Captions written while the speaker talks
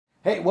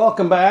Hey,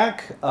 welcome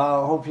back.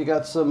 Hope you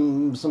got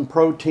some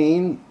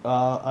protein.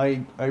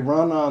 I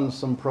run on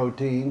some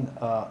protein.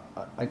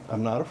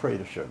 I'm not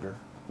afraid of sugar.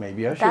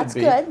 Maybe I should That's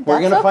be. good.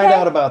 We're That's going to find okay.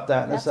 out about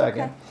that in That's a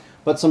second. okay.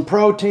 But some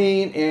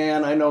protein,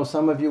 and I know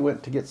some of you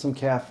went to get some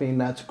caffeine.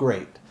 That's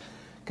great,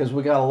 because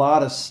we got a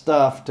lot of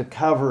stuff to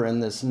cover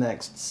in this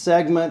next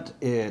segment.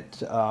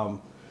 I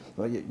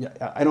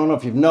don't know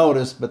if you've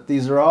noticed, but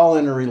these are all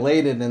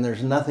interrelated, and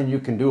there's nothing you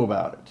can do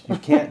about it. You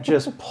can't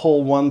just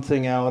pull one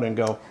thing out and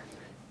go,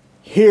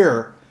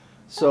 here.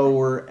 So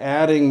we're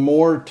adding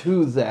more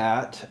to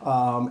that,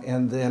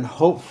 and then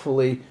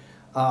hopefully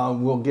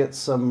we'll get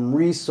some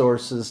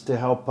resources to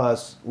help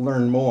us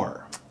learn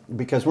more,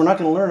 because we're not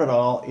going to learn it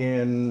all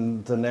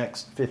in the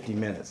next 50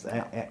 minutes.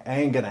 That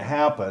ain't going to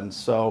happen,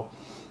 so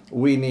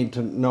we need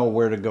to know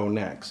where to go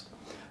next.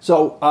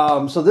 So,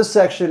 so this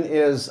section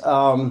is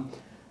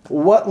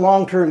what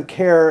long-term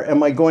care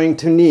am I going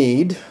to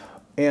need?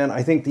 And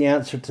I think the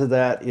answer to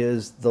that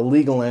is the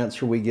legal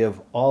answer we give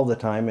all the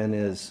time, and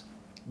is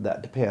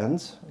that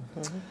depends.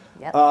 Mm-hmm.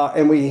 Yep.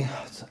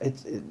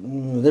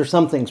 And there's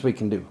some things we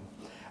can do.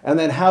 And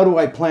then how do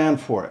I plan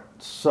for it?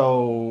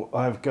 So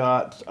I've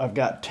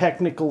got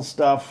technical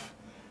stuff,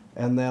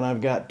 and then I've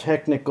got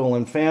technical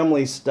and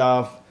family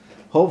stuff.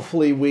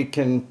 Hopefully we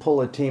can pull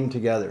a team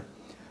together.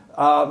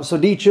 So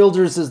Dee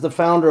Childers is the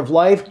founder of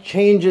Life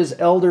Changes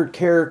Elder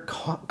Care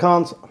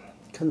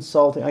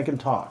Consulting. I can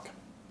talk.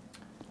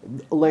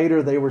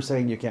 Later they were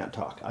saying you can't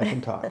talk. I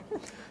can talk.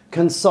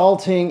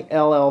 Consulting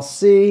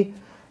LLC.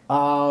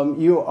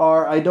 You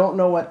are, I don't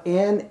know what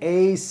NACCM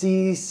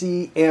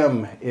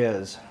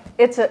is.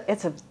 It's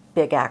a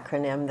big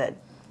acronym that,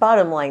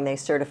 bottom line, they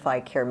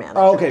certify care managers.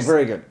 Oh, okay,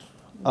 very good.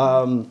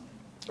 And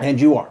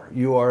you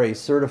are a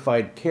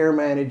certified care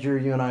manager.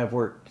 You and I have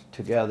worked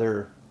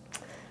together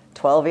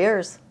 12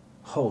 years.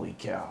 Holy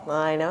cow.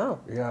 I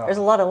know. Yeah. There's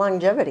a lot of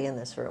longevity in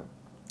this room.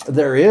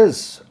 There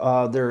is.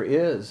 There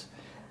is.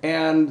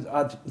 And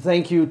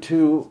thank you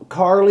to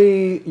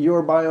Carly.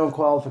 Your bio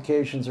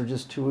qualifications are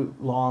just too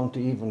long to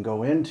even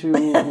go into.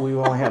 We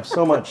only have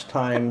so much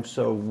time,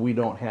 so we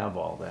don't have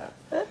all that.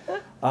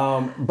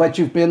 But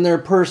you've been there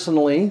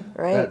personally.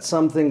 Right. That's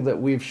something that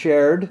we've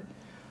shared.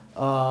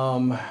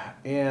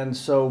 And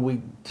so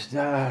we...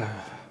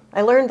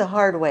 I learned the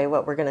hard way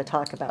what we're going to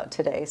talk about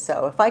today,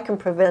 so if I can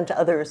prevent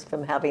others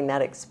from having that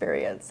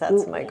experience,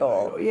 that's my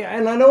goal. Yeah,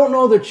 and I don't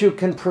know that you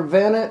can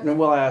prevent it, and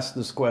we'll ask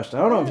this question.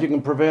 I don't know if you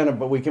can prevent it,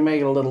 but we can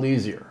make it a little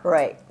easier.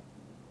 Right.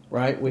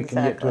 Right? We can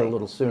get to Exactly. it a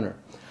little sooner.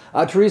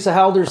 Theresa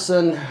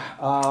Haldorson,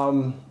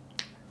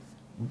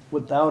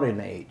 without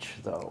an H,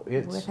 though.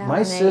 Without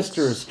my an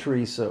sister H. is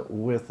Theresa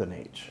with an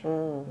H.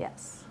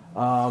 Yes.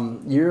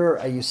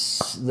 You're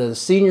the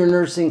senior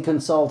nursing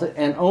consultant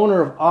and owner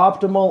of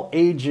Optimal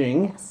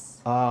Aging. Yes.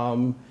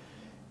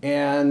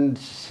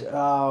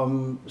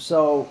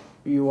 So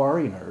you are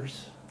a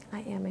nurse.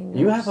 I am a nurse.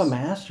 You have a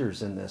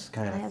master's in this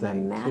kind of I have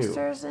thing, a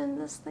master's in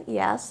this thing.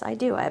 Yes, I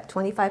do. I have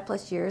 25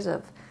 plus years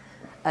of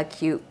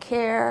acute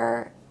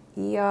care,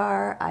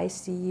 ER,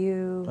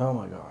 ICU. Oh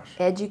my gosh.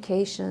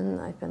 Education.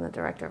 I've been the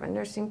director of a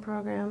nursing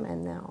program,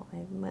 and now I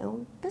have my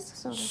own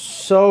business owner.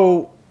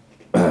 So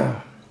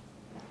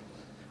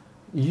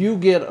you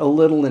get a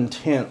little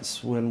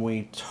intense when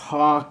we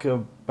talk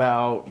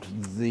about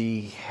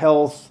the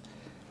health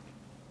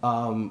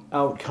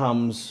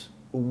outcomes,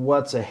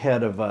 what's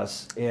ahead of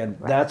us, and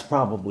that's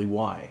probably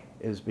why,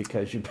 is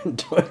because you've been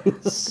doing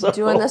this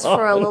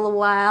For a little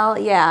while.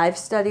 Yeah, I've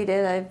studied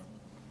it. I've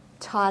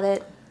taught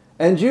it.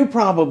 And you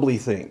probably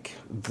think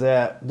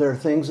that there are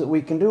things that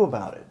we can do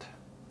about it.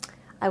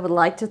 I would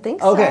like to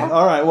think so. Okay,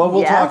 all right. Well,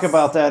 we'll talk Yes.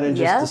 about that in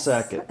just a Yes.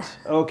 second.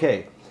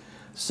 Okay.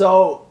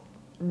 So,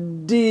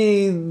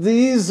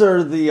 these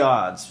are the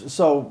odds.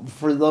 So,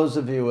 for those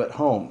of you at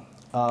home,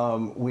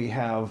 we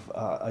have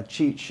a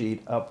cheat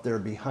sheet up there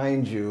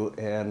behind you,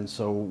 and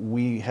so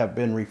we have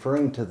been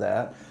referring to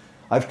that.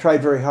 I've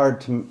tried very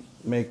hard to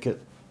make it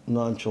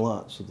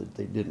nonchalant so that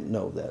they didn't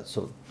know that.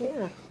 So,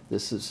 Yeah.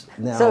 this is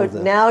now So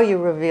the... now you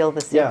reveal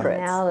the Yeah.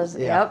 secrets. Now there's,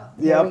 Yeah.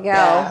 There we go.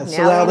 Yeah.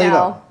 So now they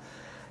know.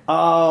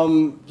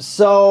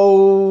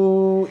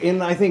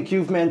 I think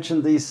you've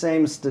mentioned these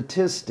same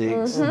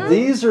statistics.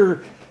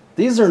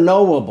 These are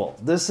knowable.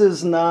 This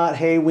is not,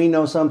 hey, we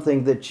know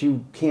something that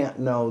you can't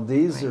know.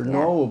 These are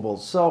knowable.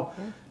 So,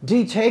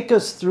 Dee, take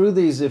us through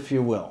these, if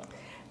you will.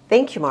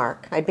 Thank you,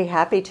 Mark. I'd be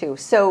happy to.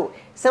 So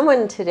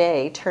someone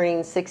today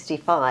turning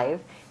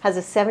 65 has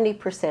a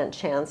 70%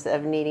 chance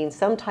of needing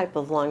some type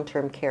of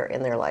long-term care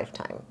in their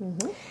lifetime.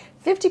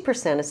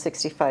 50% of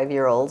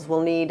 65-year-olds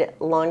will need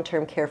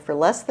long-term care for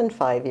less than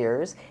 5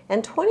 years,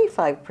 and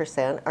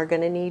 25% are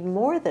going to need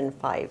more than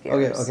 5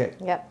 years. Okay.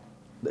 Yep.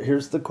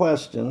 Here's the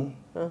question.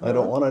 I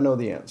don't want to know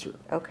the answer,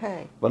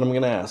 Okay. but I'm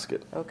going to ask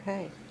it.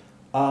 Okay.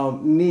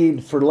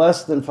 Need for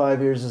less than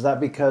 5 years, is that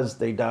because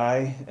they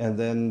die and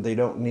then they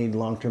don't need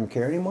long-term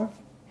care anymore?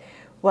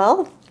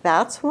 Well,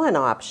 that's one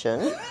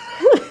option.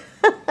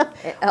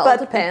 It all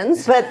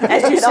depends. But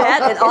as you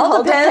said, it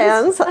all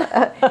depends.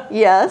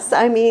 Yes,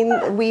 I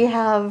mean, we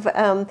have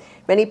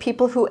many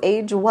people who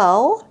age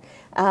well.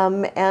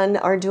 and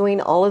are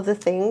doing all of the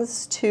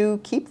things to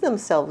keep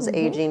themselves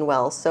aging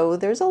well. So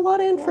there's a lot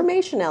of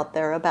information out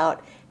there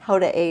about how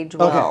to age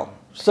well. Okay.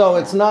 So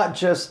it's not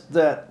just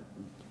that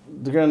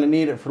they're going to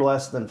need it for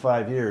less than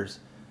 5 years.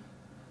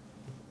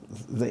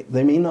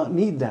 They may not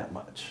need that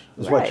much,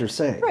 is what you're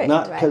saying. Right.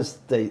 Not because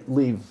they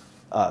leave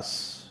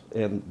us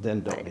and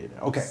then don't need it.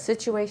 Okay.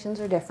 Situations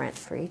are different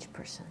for each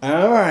person.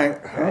 All right.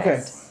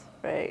 Okay.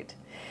 Right.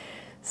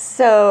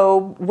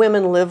 So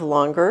women live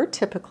longer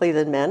typically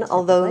than men,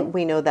 although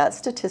we know that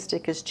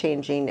statistic is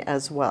changing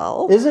as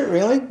well. Is it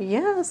really?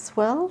 Yes,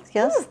 well,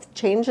 yes.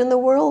 Change in the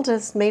world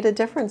has made a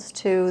difference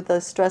to the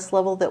stress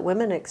level that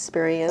women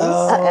experience.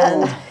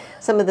 And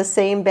some of the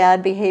same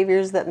bad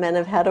behaviors that men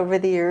have had over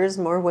the years,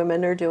 more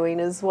women are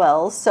doing as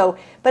well. So,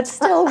 but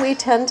still, we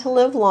tend to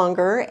live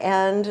longer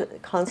and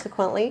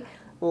consequently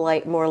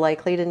more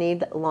likely to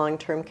need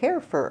long-term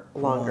care for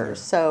longer.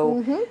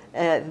 So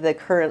the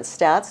current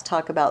stats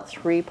talk about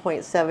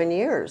 3.7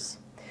 years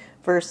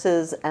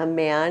versus a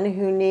man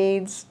who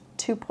needs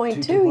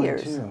 2.2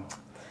 years.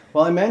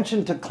 Well, I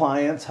mentioned to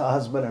clients,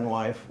 husband and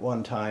wife,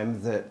 one time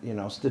that,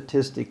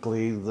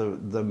 statistically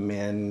the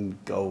men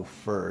go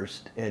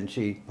first, and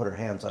she put her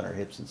hands on her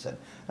hips and said,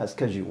 "That's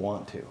because you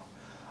want to."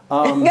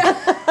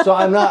 So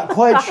I'm not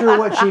quite sure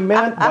what she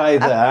meant by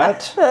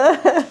that.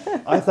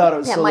 I thought it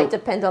was. Yeah, it might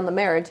depend on the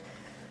marriage.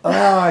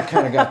 Oh, I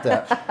kind of got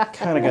that.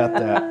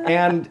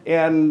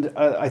 And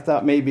I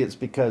thought maybe it's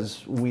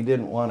because we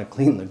didn't want to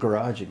clean the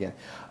garage again.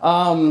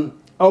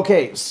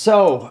 Okay,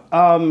 so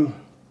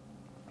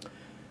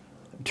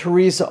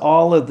Theresa,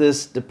 all of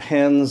this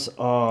depends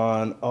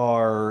on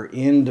our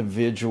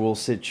individual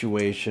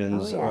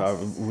situations. Oh,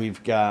 yes.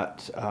 We've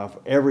got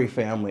every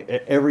family,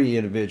 every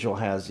individual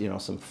has,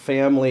 some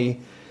family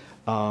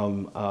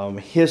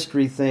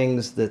history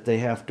things that they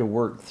have to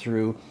work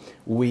through.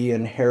 We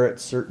inherit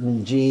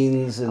certain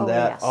genes and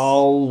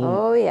all.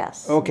 Oh,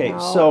 yes. Okay,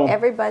 so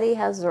everybody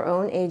has their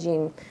own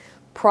aging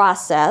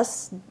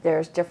process.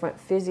 There's different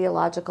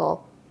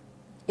physiological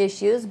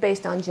issues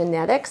based on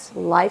genetics,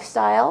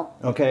 lifestyle.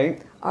 Okay.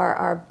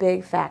 Are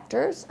big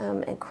factors,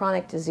 and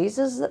chronic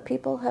diseases that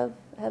people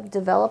have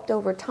developed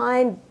over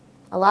time.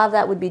 A lot of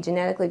that would be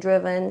genetically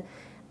driven,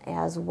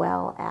 as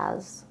well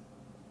as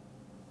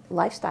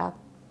lifestyle.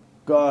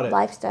 Got it.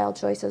 Lifestyle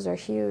choices are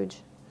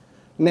huge.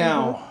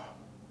 Now,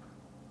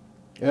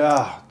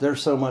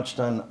 there's so much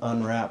to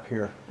unwrap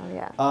here. Oh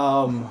yeah.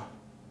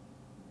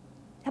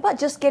 How about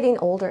just getting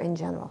older in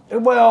general?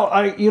 Well,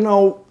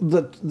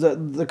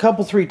 the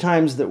couple, 3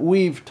 times that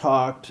we've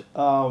talked,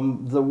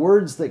 the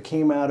words that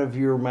came out of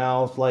your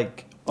mouth,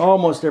 like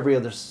almost every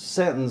other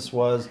sentence,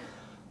 was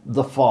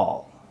the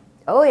fall.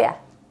 Oh, yeah.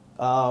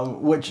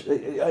 Which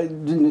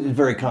is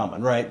very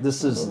common, right?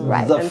 This is the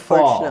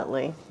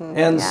unfortunately. fall.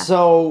 And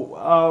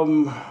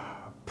so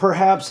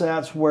perhaps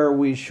that's where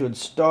we should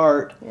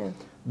start. Yeah.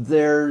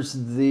 There's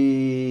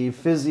the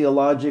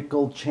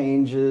physiological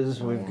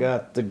changes. We've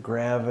got the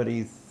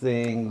gravity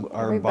thing.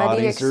 Our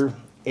bodies are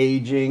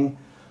aging.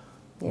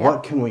 Yep.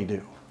 What can we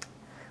do?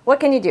 What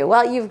can you do?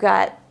 Well, you've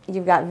got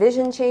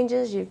vision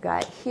changes. You've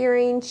got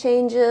hearing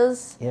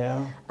changes.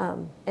 Yeah.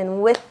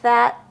 And with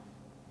that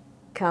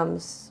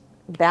comes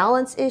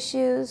balance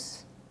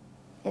issues.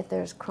 If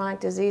there's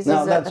chronic diseases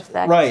that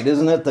affect. Right.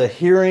 Isn't it the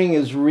hearing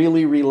is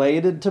really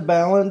related to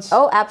balance?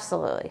 Oh,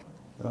 absolutely.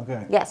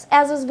 Okay. Yes,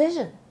 as is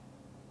vision.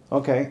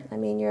 Okay. I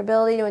mean, your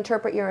ability to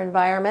interpret your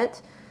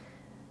environment,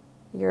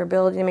 your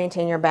ability to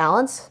maintain your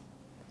balance.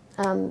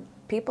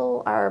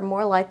 People are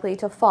more likely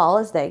to fall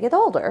as they get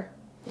older.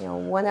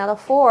 1 out of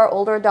 4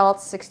 older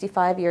adults,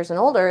 65 years and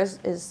older,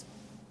 is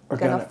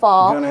going to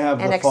fall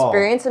and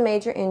experience a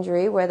major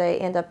injury where they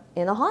end up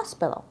in a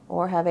hospital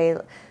or have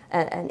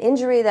an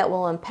injury that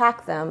will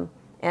impact them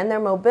and their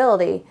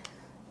mobility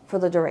for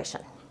the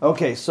duration.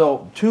 Okay,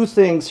 so 2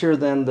 things here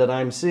then that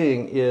I'm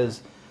seeing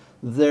is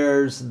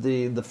there's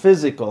the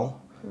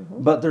physical,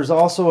 but there's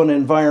also an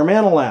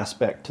environmental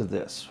aspect to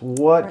this.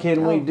 What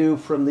can we do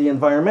from the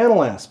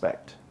environmental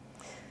aspect?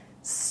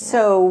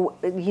 So,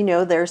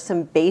 there's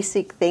some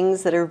basic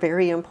things that are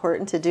very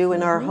important to do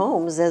in our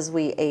homes as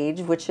we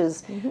age, which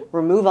is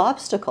remove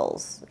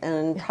obstacles.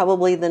 And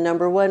probably the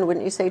number one,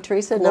 wouldn't you say,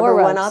 Theresa? Number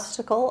one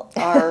obstacle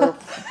are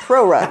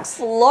throw rugs.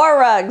 Floor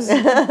rugs,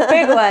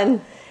 big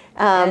one.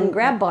 And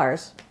grab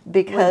bars.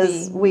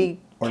 Because we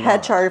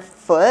catch our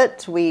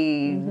foot,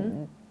 we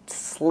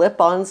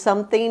slip on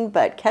something,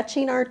 but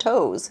catching our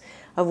toes,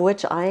 of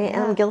which I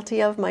am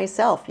guilty of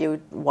myself.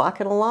 You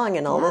walking along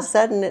and all of a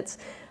sudden it's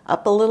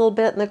up a little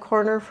bit in the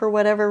corner for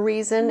whatever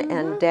reason,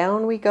 and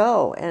down we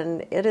go,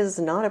 and it is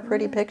not a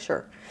pretty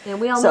picture. And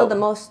we all know the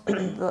most,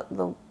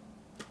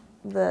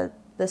 the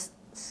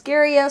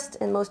scariest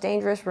and most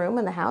dangerous room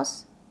in the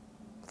house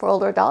for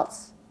older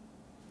adults.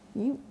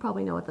 You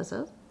probably know what this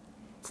is.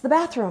 It's the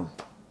bathroom.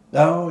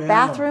 Oh, yeah.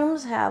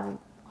 Bathrooms have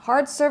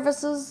hard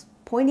surfaces,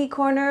 pointy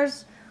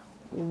corners,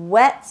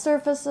 wet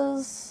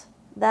surfaces.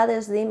 That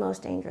is the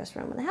most dangerous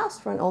room in the house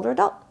for an older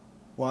adult.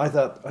 Well, I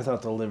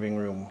thought the living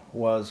room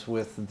was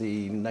with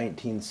the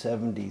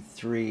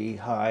 1973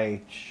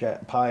 high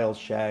pile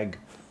shag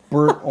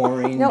burnt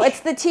orange. No,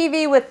 it's the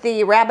TV with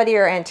the rabbit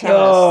ear antennas.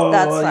 Oh,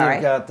 That's well, sorry.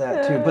 you've got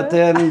that too. But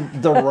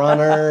then the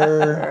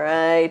runner.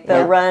 Right,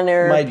 the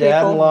runner. My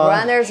dad-in-law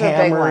Runners are big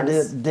hammered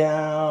ones. it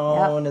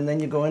down, and then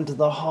you go into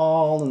the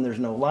hall, and there's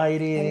no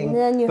lighting. And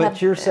then you but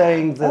have- you're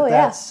saying that Oh, yeah.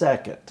 that's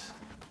second.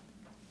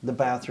 The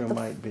bathroom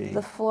might be.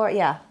 The floor,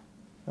 yeah.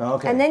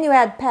 Okay. And then you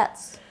add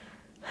pets.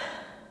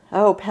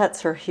 Oh,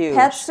 pets are huge.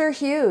 Pets are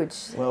huge.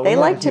 Well, They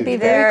we're like not to be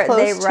huge. very close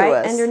They to right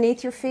us.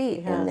 underneath your feet,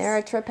 and Yes. they're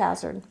a trip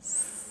hazard.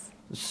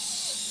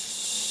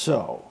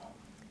 So,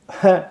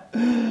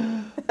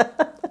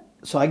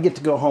 so I get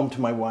to go home to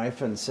my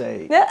wife and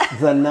say,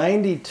 the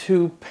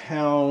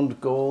 92-pound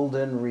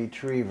golden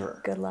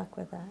retriever, Good luck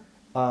with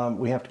that.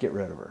 we have to get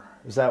rid of her.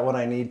 Is that what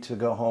I need to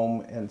go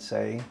home and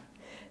say?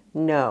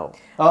 No.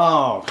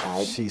 Oh,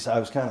 jeez, I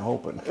was kind of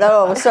hoping.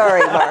 Oh,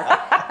 sorry, Mark.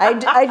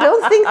 I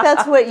don't think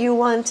that's what you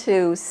want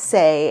to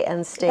say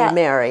and stay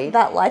married.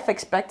 That life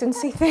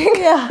expectancy thing.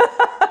 Yeah.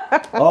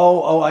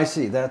 Oh, I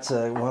see. That's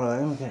one of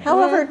them. Okay.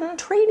 However,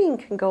 training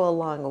can go a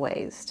long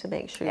ways to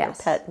make sure Yes.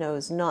 your pet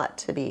knows not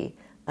to be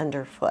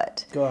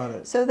underfoot. Got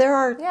it. So there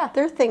are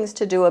things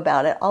to do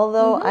about it.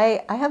 Although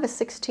I have a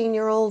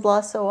 16-year-old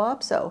Lhasa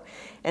Apso,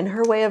 and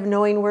her way of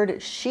knowing where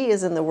she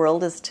is in the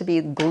world is to be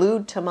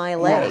glued to my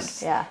leg.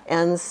 Yes. Yeah.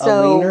 And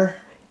so A leaner?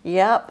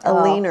 Yep, a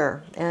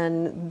leaner,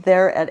 and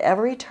they're at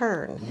every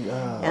turn.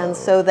 And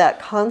so that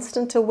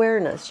constant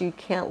awareness, you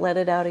can't let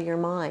it out of your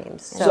mind.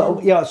 So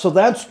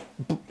that's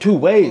two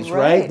ways,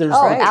 right? Right. There's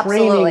Oh, the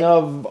absolutely. training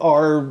of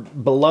our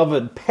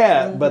beloved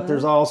pet, but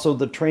there's also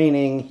the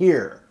training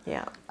here.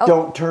 Yeah.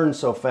 Don't turn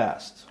so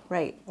fast.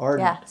 Right.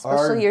 Yeah,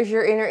 especially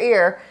your inner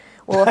ear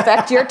will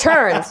affect your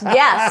turns.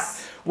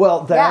 Yes. Well,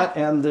 that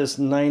and this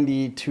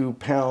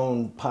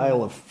 92-pound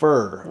pile of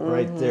fur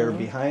right there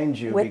behind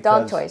you. With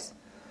dog toys.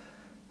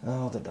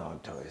 Oh, the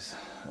dog toys.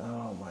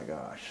 Oh my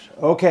gosh.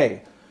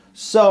 Okay.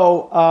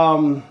 So,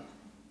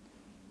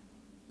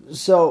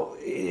 so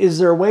is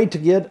there a way to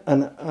get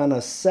an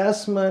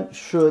assessment?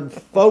 Should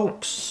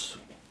folks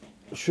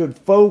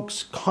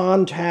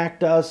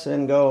contact us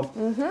and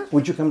go,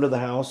 would you come to the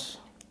house?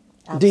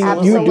 Do you do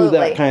Absolutely.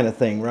 that kind of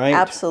thing, right?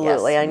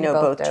 Absolutely. Yes, I we know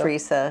both both do.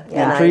 Teresa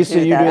Yeah. and I Teresa,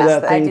 you do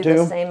that I thing do too?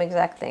 the same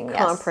exact thing. Yes.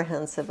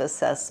 comprehensive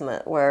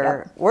assessment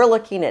where we're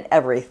looking at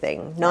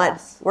everything.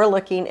 We're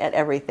looking at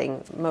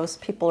everything.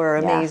 Most people are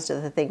amazed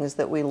at the things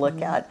that we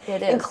look at,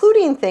 It is.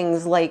 including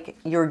things like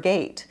your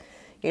gait.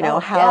 You know, Oh,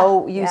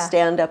 how yeah, you yeah.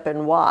 stand up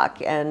and walk,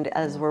 and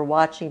as we're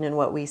watching and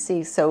what we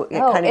see, so it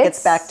Oh, kind of gets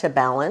it's- back to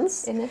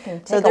balance. and it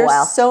can So take a there's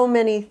while. so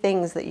many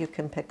things that you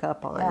can pick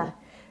up on.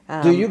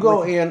 Yeah. Do you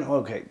go in?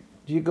 Okay.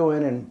 Do you go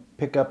in and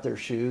pick up their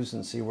shoes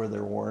and see where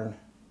they're worn?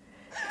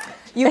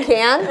 You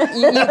can.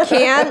 You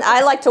can.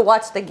 I like to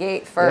watch the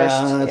gait first.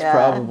 Yeah, that's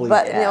probably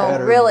But you know,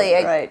 better. really,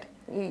 Right.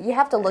 you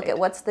have to look at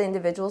what's the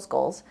individual's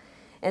goals,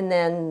 and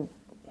then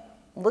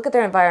look at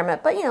their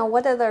environment. But you know,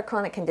 what are their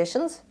chronic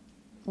conditions?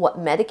 What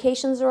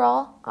medications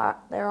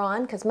they're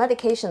on? Because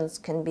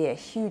medications can be a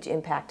huge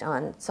impact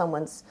on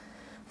someone's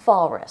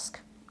fall risk.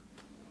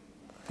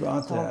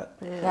 Got that.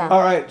 Yeah. All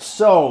right.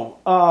 So,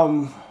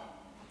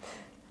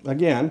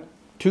 again,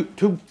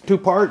 two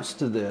parts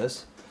to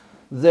this.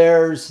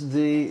 There's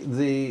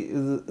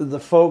the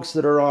folks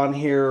that are on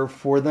here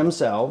for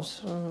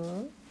themselves,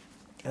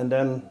 and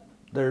then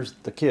there's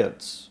the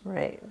kids.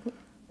 Right.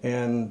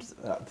 And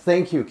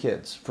thank you,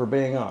 kids, for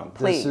being on.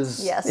 Please. This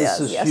is Yes. this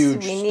is yes.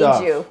 huge We stuff.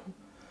 need you.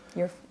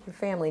 Your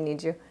family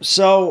needs you.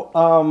 So,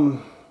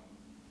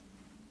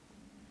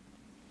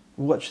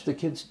 what should the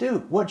kids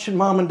do? What should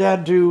mom and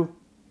dad do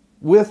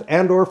with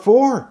and or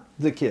for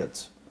the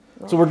kids?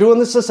 So we're doing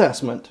this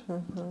assessment.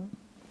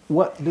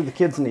 What do the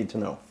kids need to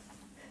know?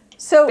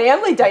 So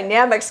Family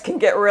dynamics can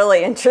get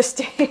really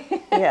interesting.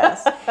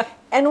 yes.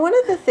 And one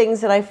of the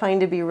things that I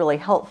find to be really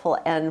helpful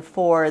and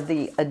for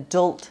the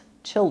adult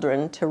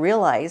children to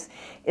realize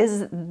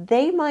is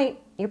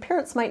your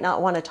parents might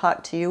not want to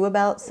talk to you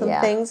about some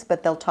things,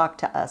 but they'll talk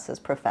to us as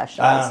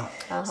professionals.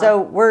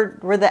 So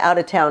we're the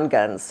out-of-town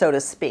guns, so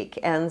to speak.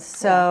 And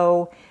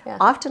so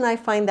often I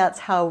find that's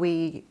how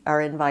we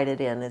are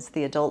invited in, is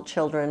the adult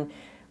children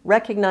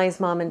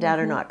recognize mom and dad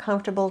are not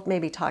comfortable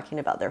maybe talking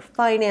about their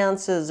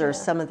finances or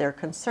some of their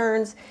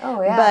concerns.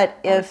 Oh, yeah, But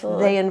if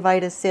absolutely. they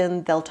invite us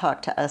in, they'll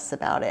talk to us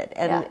about it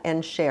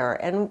and share.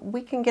 And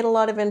we can get a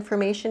lot of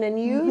information. And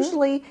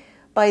usually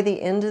by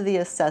the end of the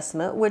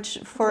assessment, which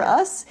for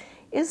us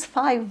is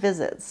 5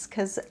 visits,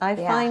 because I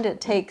find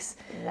it takes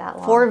That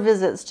long. 4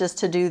 visits just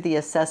to do the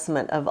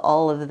assessment of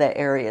all of the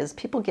areas.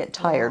 People get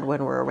tired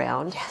when we're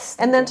around. Yes,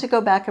 and then to go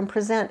back and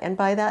present. And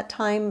by that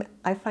time,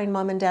 I find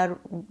mom and dad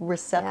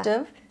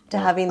receptive to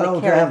having the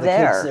to care have the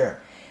there. kids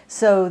there.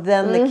 So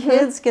then the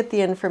kids get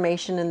the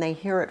information and they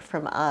hear it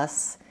from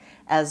us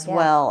as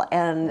well.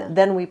 And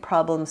then we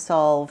problem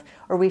solve,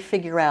 or we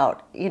figure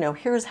out,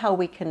 here's how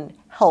we can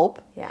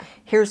help. Yeah.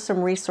 Here's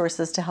some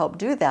resources to help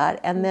do that.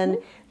 And then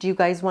do you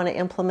guys want to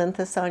implement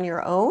this on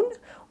your own?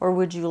 Or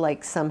would you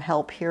like some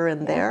help here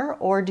and there?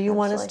 Or do you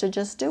want us to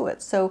just do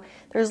it? So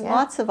there's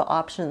lots of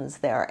options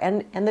there.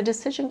 And the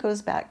decision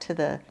goes back to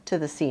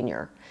the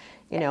senior.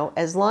 You know,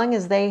 as long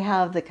as they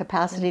have the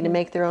capacity to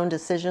make their own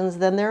decisions,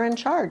 then they're in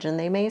charge, and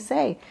they may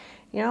say,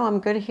 you know, I'm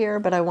good here,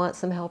 but I want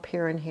some help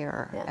here and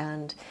here. Yeah.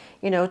 And,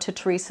 you know, to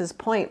Theresa's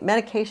point,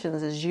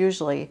 medications is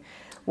usually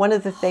one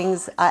of the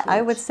things,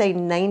 I would say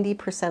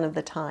 90% of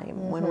the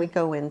time when we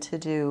go in to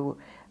do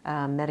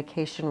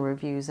medication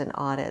reviews and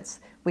audits,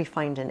 we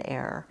find an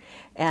error.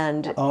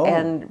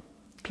 And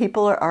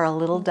people are a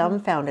little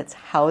dumbfounded. It's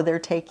how they're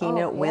taking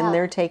it, when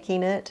they're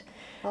taking it.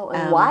 Oh,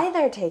 and why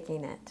they're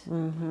taking it.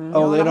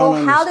 Oh, they the don't whole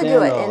understand how to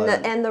do it all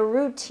that. and the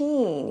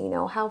routine. You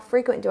know, how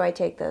frequent do I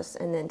take this?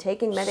 And then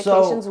taking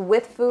medications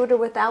with food or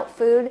without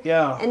food.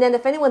 Yeah. And then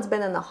if anyone's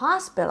been in the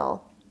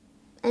hospital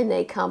and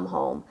they come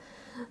home,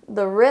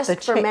 the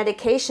risk for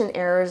medication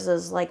errors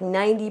is like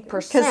 90%.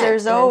 Because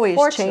there's always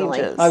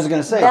changes. I was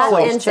going to say, that so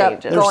ends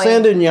up they're going,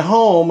 sending you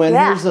home, and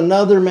Yeah. here's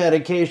another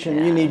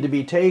medication you need to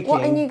be taking.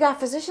 well, and you got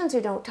physicians who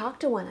don't talk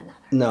to one another.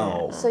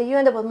 No. So you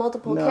end up with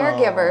multiple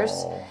caregivers,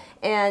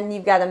 and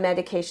you've got a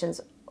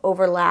medications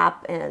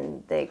overlap,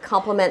 and they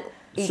complement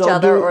each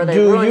other, or they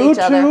ruin each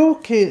other.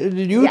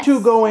 Do you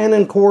two go in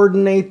and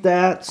coordinate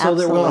that so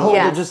that we're Absolutely. hold it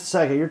Yes. just a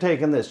second. You're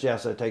taking this,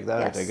 yes, I take that,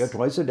 I Yes. take it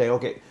twice a day.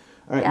 Okay.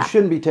 All right, Yeah. you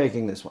shouldn't be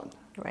taking this one.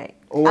 Right.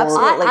 Or,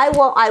 Absolutely.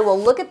 I will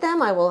look at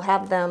them. I will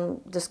have them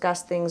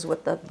discuss things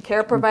with the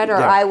care provider.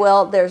 Yeah.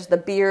 Or there's the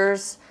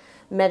Beers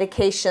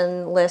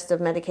medication list of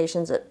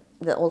medications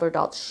that older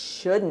adults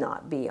should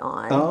not be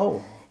on.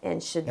 Oh.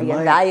 And should Am be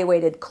I-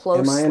 evaluated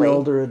closely. Am I an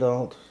older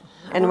adult?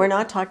 And we're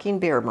not talking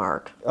beer,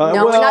 Mark. No,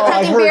 well, we're not I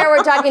talking heard- beer.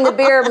 We're talking the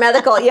beer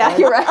medical. Yeah,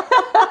 you're right.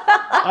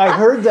 I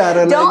heard that,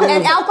 and I And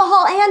didn't.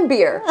 alcohol and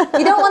beer.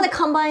 You don't want to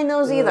combine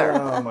those either.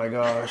 Oh my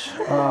gosh!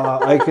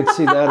 I could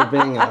see that as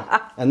being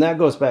and that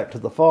goes back to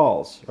the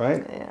falls,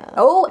 right?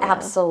 Oh,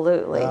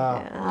 absolutely,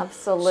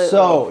 absolutely.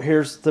 So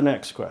here's the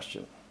next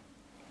question: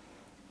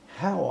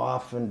 how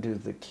often do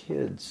the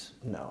kids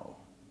know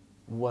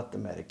what the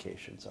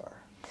medications are?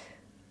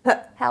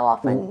 how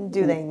often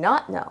do they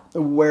not know?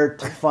 Where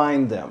to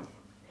find them?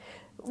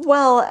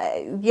 Well,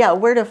 yeah,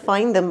 where to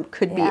find them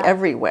could be Yeah.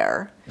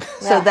 everywhere. Yeah.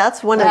 So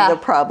that's one Yeah. of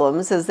the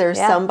problems is there's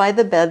Yeah. some by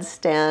the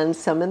bedstand,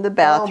 some in the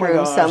bathroom,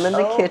 gosh. some in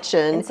the Oh.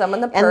 kitchen. And some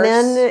in the And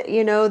then, purse.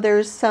 you know,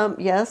 there's some,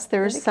 yes,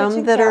 there's the some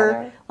kitchen that are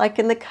counter. like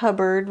in the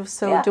cupboard.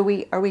 So Yeah.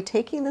 are we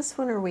taking this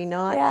one or are we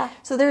not? Yeah.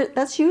 So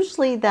that's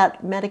usually that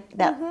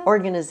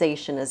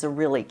organization is a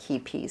really key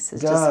piece,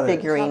 is Got just it.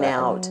 figuring Cover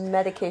out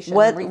medication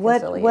what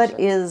reconciliation.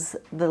 is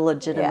the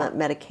legitimate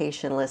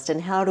medication list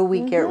and how do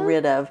we get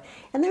rid of,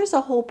 and there's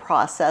a whole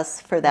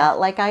process for that.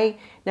 Like I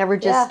never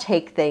just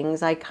take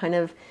things, I kind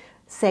of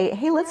say,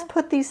 hey, let's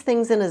put these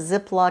things in a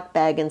Ziploc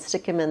bag and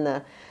stick them in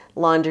the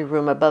laundry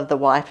room above the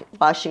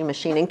washing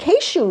machine in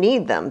case you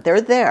need them. They're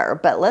there,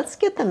 but let's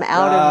get them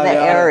out of the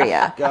got it.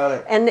 area. Got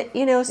it. And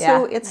you know,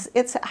 so Yeah.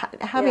 it's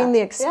having Yeah. the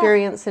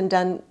experience and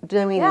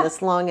doing Yeah.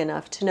 this long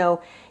enough to know,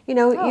 you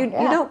know, you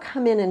yeah. don't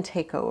come in and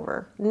take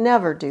over.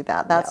 Never do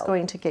that. That's No.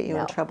 going to get you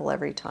in No. trouble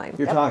every time.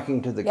 You're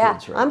talking to the Yeah.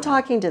 kids, right? I'm now.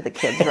 talking to the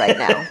kids right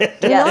now.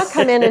 Do Yes. not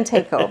come in and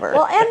take over.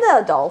 Well, and the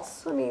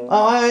adults. I mean,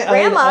 I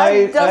Grandma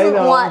doesn't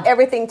know. want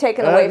everything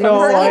taken away from no,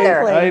 her I-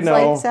 either. I It's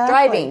know. like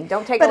driving.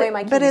 Don't take away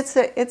my keys. But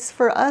it's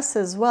for us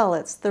as well.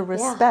 It's the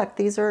respect.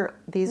 These are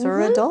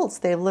adults.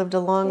 They've lived a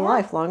long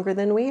life, longer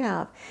than we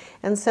have.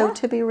 And so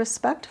to be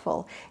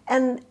respectful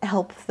and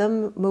help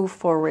them move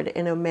forward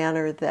in a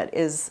manner that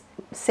is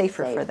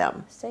safer for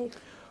them. Safe.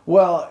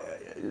 Well,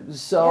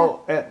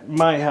 so at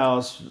my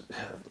house,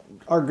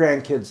 our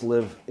grandkids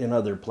live in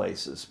other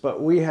places,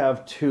 but we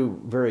have two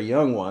very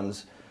young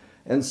ones.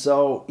 And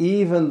so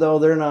even though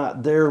they're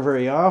not there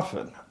very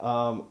often,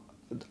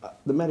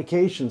 the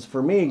medications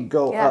for me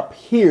go up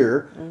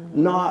here,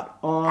 not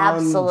on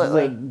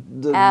Absolutely.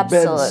 the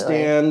Absolutely.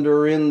 bedstand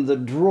or in the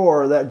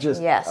drawer. That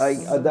just, Yes.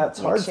 that's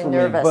hard Makes you for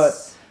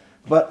nervous. me.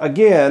 But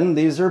again,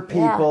 these are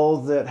people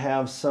that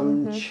have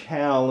some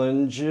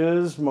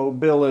challenges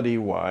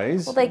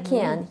mobility-wise. Well, they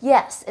can.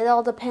 Yes, it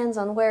all depends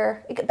on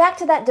where. Back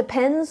to that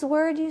depends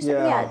word you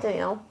said. Yeah. Yeah, you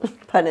know,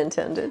 Pun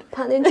intended.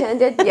 pun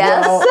intended.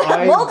 Yes,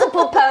 Well,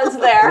 multiple puns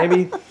there.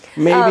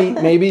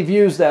 Maybe you've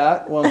used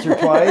that once or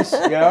twice.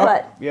 Yeah,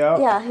 But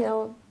yeah. you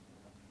know,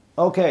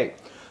 Okay,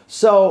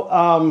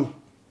 so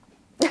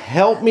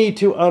help me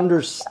to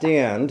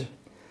understand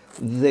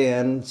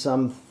then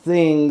some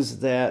things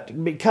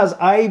that, because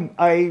I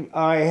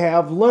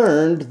have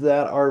learned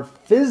that our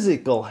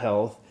physical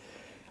health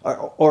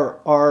or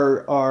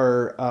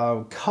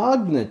our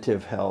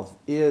cognitive health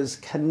is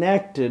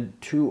connected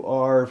to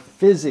our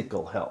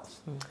physical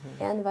health.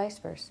 and vice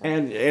versa.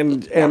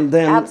 And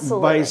then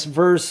absolutely. vice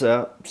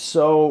versa.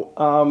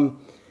 So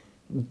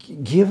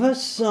give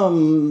us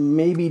some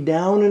maybe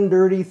down and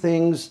dirty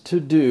things to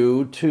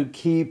do to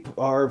keep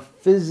our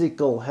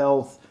physical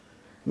health,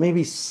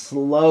 maybe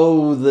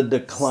slow the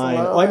decline.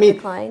 Slow the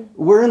decline.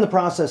 We're in the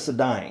process of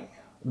dying.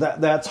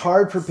 That's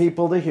hard for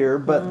people to hear,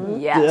 but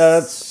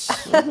Yes.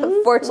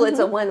 that's Fortunately, it's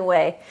a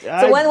one-way. It's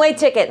I- a one-way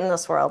ticket in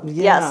this world.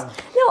 Yeah. Yes.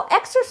 No,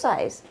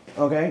 exercise.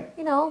 okay.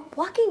 You know,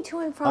 walking to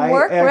and from I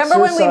work. Remember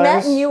when we met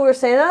exercise. and you were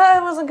saying, "Oh, I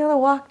wasn't going to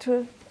walk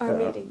to our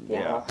meeting." You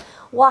yeah. know,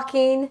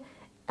 walking.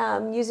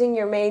 using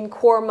your main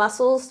core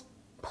muscles.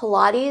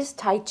 Pilates,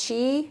 Tai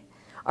Chi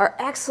are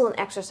excellent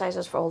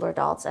exercises for older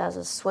adults, as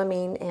is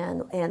swimming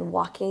and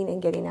walking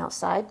and getting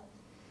outside.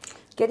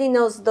 Getting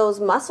those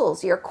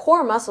muscles, your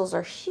core muscles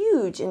are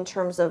huge in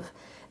terms of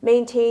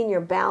maintaining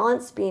your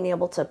balance, being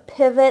able to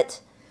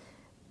pivot,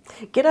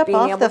 Get up being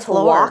off able the to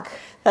floor. walk.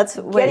 That's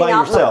Getting By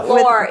off yourself. the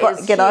floor With-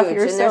 is get huge, off and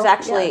yourself,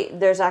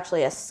 there's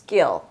actually a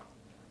skill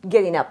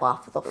getting up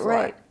off the floor.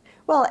 right.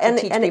 Well, and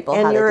teach people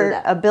how to do your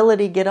that.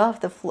 ability get off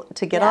the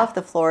get Yeah. off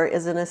the floor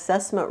is an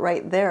assessment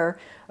right there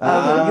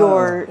of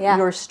your Yeah.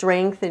 your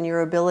strength and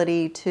your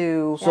ability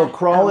to. So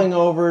crawling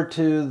over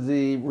to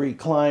the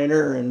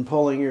recliner and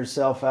pulling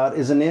yourself out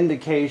is an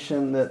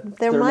indication that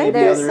There may might be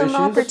be other some issues.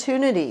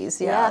 opportunities.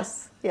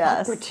 Yes.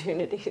 Yes.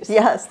 Opportunities.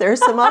 Yes, there's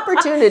some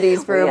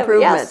opportunities for We have-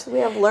 improvement. yes, we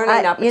have learning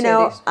You know,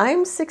 opportunities.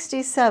 I'm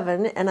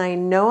 67, and I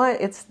know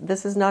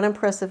this is not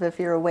impressive if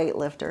you're a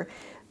weightlifter,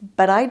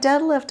 but I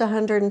deadlift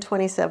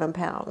 127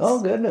 pounds. Oh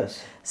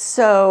goodness!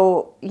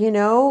 So, you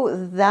know,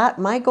 that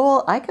my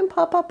goal, I can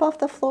pop up off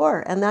the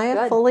floor, and I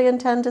Good. fully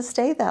intend to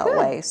stay that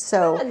way.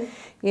 So, Good.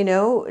 you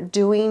know,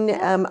 doing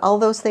all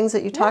those things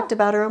that you talked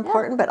about are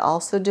important, but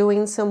also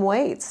doing some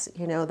weights.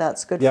 You know,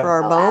 that's good Yeah. for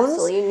our Oh, bones.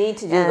 absolutely. You need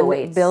to do the and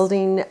weights.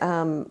 building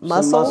muscles.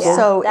 muscle. Yeah,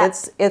 So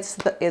that-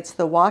 it's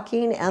the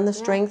walking and the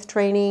strength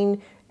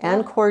training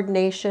and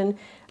coordination.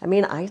 I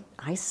mean,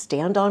 I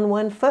stand on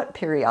one foot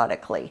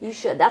periodically. You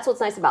should. That's what's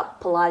nice about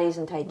Pilates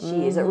and Tai Chi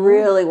is it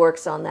really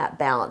works on that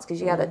balance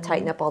because you got to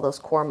tighten up all those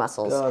core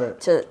muscles Got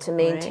it. to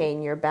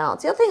maintain your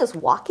balance. The other thing is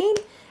walking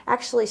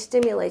actually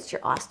stimulates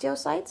your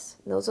osteocytes.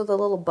 Those are the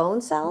little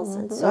bone cells.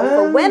 And so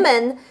for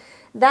women,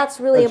 that's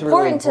really That's really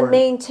important to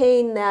important.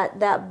 maintain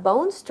that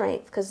bone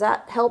strength because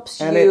that helps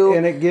And you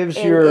it gives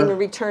in, your in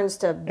returns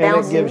to And it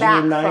bouncing gives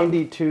back your from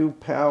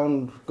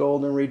 92-pound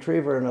golden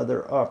retriever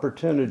another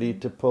opportunity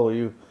to pull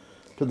you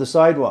to the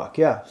sidewalk.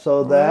 Yeah,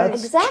 so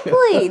that's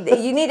Exactly.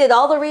 You needed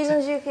all the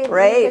reasons you could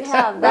Right.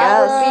 have. That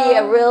would be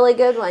a really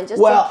good one,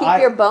 just Well, to keep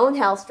your bone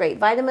health straight.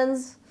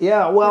 Vitamins.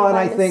 yeah. Well, and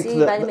I Vitamin think C,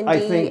 that vitamin I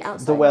D think the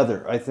outside.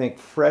 weather. I think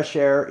fresh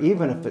air,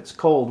 even if it's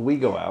cold, we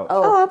go out.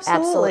 Oh,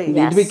 absolutely. you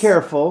need to be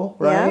careful,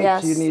 right?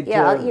 Yes. You need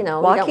yeah, to. you know,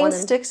 we don't Walking wanna-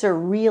 sticks are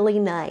really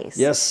nice.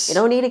 Yes. You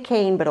don't need a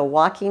cane, but a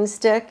walking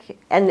stick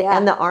and Yeah.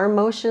 and the arm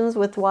motions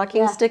with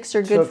walking Yeah. sticks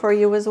are good Took- for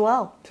you as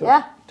well.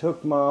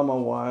 Took Mom a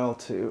while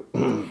to.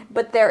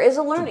 But there is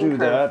a learning do curve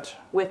that.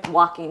 with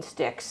walking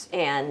sticks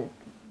and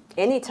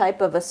any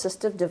type of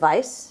assistive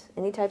device,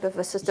 any type of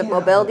assistive Yeah,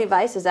 mobility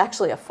device is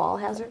actually a fall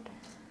hazard.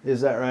 Is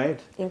that right?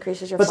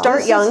 Increases your But fall. start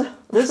this young.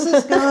 This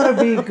has got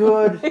to be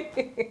good.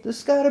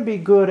 This got to be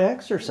good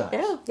exercise.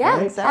 Yeah,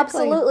 right? exactly.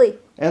 absolutely.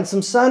 And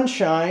some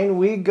sunshine.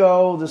 We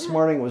go. This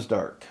morning it was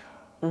dark.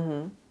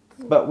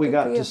 But we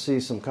got for you. to see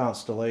some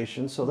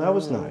constellations, so that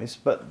was nice.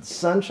 But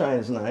sunshine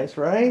is nice,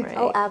 right? Right.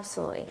 Oh,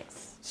 absolutely.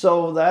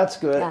 So that's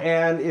good. Yeah.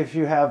 And if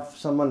you have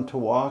someone to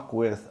walk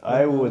with,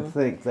 I would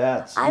think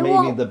that's I maybe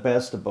won't- the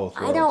best of both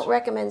worlds. I don't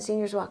recommend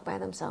seniors walk by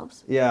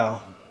themselves. Yeah.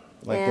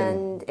 Like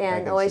And I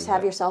can always see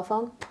have that. your cell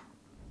phone.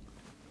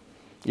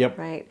 Yep.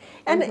 Right.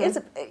 And it's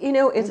you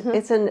know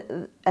it's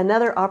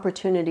another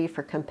opportunity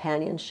for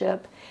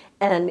companionship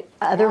and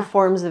other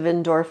forms of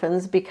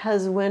endorphins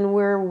because when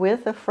we're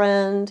with a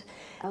friend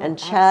and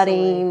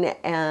chatting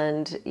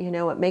and you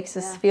know it makes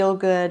us feel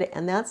good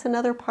and that's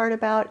another part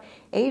about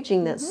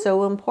aging that's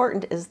so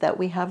important is that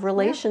we have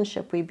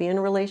relationship, we be in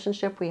a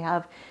relationship, we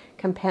have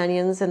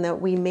companions and that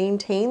we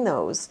maintain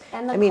those.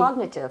 And the I mean,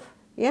 cognitive.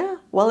 yeah,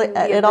 well, the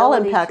it all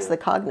ability impacts to- the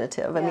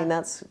cognitive. I Yeah. mean,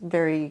 that's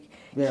very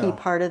key Yeah.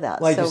 part of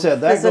that. Like so you said,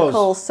 that physical,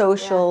 goes-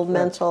 social, That's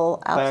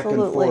mental, back and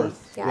absolutely.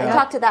 forth. Yeah, I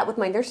talked to that with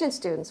my nursing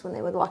students when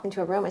they would walk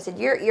into a room. I said,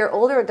 your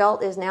older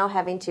adult is now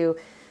having to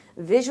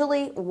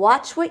visually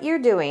watch what you're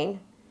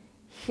doing,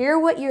 hear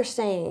what you're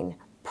saying,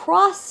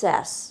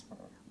 process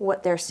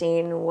what they're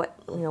seeing,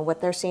 what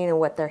they're seeing and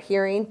what they're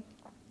hearing,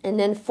 and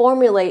then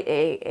formulate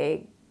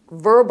a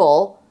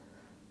verbal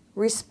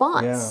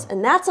response. Yeah.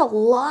 And that's a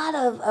lot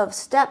of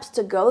steps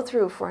to go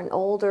through for an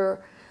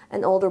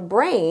older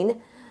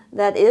brain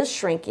that is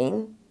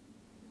shrinking,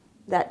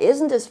 that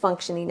isn't as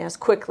functioning as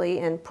quickly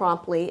and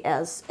promptly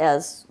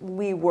as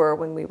we were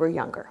when we were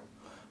younger.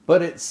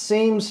 But it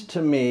seems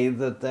to me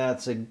that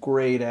that's a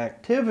great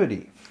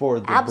activity for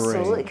the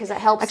Absolutely, brain. because it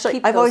helps Actually,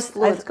 keep I've those always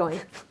fluids going.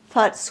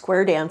 thought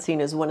square dancing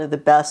is one of the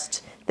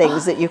best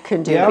things that you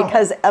can do Yeah.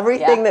 because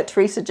everything Yeah. that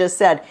Teresa just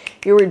said,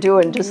 you were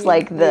doing just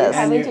like this.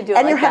 having you- to do it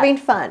and like you're that. having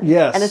fun.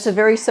 Yes. And it's a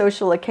very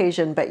social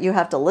occasion, but you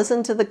have to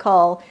listen to the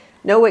call,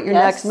 know what your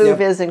Yes. next move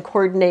Yep. is, and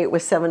coordinate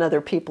with 7 other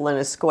people in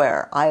a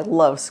square. I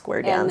love square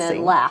And dancing.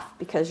 then laugh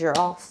because you're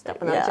all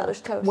stepping on each Yeah. other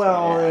toes.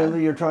 Well,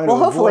 you're trying Well,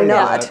 to hopefully avoid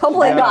not. that.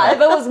 Hopefully Yeah. God,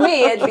 if it was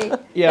me,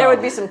 Yeah. there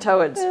would be some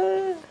toads.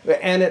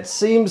 And it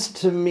seems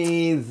to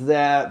me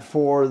that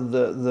for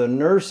the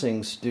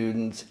nursing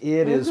students,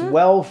 it is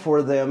well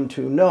for them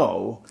to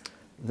know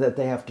that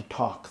they have to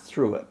talk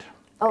through it.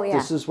 Oh, yeah.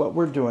 This is what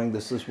we're doing.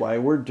 This is why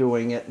we're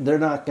doing it. They're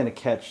not going to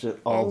catch it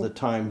all the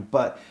time,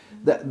 but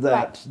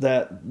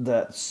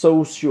that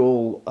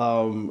social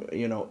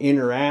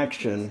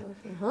interaction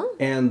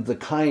and the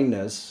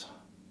kindness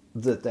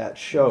that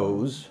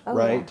shows,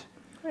 right?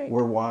 Right.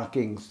 We're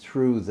walking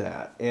through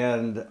that,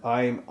 and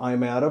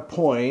I'm at a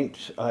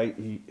point.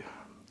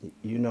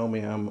 You know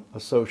me, I'm a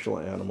social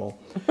animal.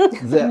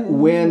 That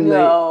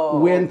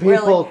when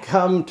people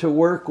come to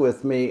work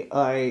with me,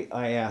 I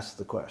ask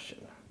the question.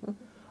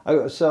 I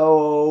go,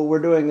 so we're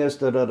doing this,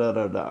 da da da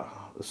da da.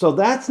 So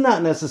that's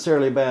not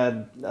necessarily a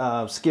bad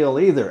skill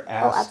either.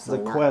 Ask the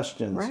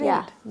questions. Right.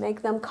 Yeah,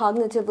 make them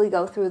cognitively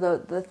go through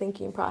the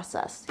thinking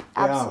process.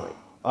 Absolutely.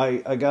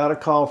 Yeah. I got a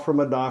call from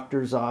a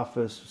doctor's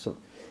office, some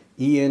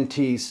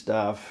ENT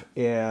stuff,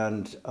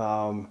 and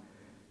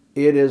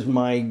it is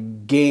my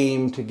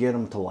game to get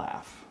them to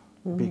laugh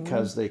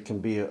because they can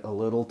be a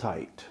little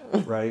tight,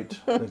 right?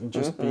 They can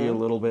just be a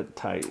little bit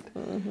tight.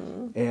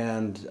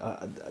 And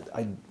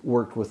I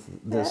worked with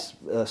this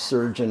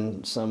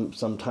surgeon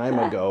some time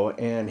ago,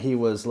 and he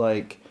was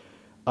like,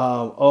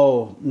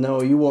 oh,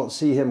 no, you won't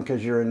see him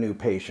because you're a new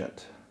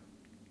patient.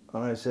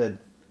 And I said,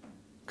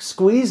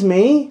 squeeze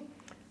me?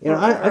 You know,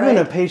 I've been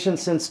a patient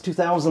since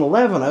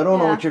 2011. I don't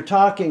know what you're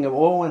talking about.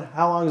 Oh, and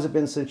how long has it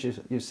been since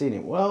you've seen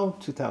him? Well,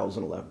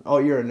 2011. Oh,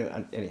 you're a new...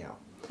 Anyhow.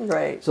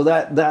 Right. So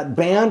that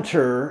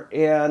banter,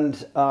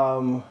 and I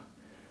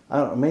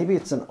don't know, maybe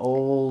it's an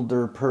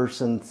older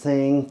person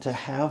thing to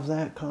have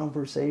that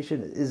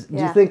conversation. Do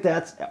you think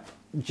that's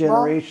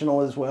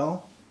generational as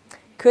well?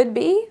 Could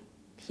be.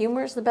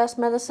 Humor is the best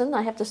medicine.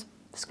 I have to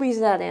squeeze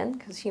that in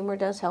because humor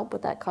does help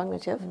with that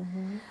cognitive.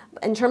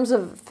 In terms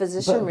of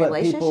physician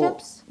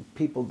relationships,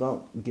 people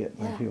don't get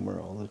my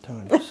humor all the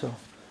time. So,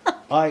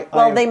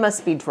 they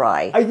must be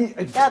dry.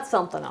 that's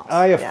something else.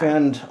 I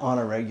offend on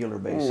a regular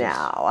basis.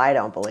 No, I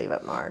don't believe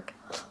it, Mark.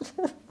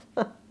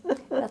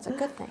 That's a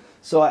good thing.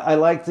 So I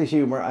like the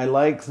humor. I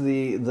like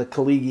the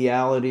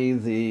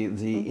collegiality,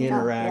 the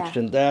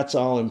interaction. That's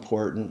all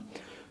important.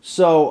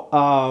 So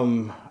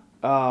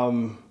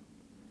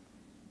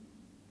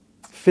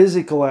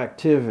physical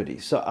activity.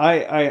 So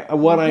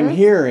what I'm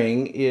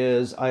hearing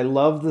is I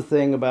love the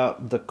thing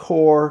about the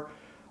core,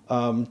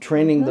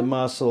 training the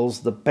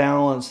muscles, the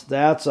balance.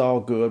 That's all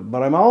good.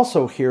 But I'm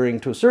also hearing,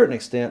 to a certain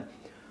extent,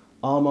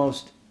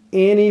 almost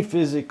any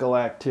physical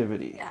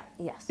activity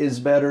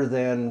is better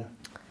than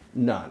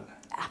none.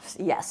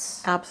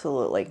 Yes.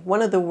 Absolutely.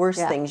 One of the worst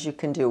things you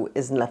can do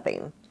is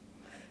nothing.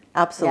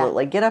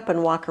 Absolutely. Get up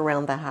and walk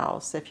around the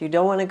house. If you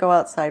don't want to go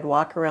outside,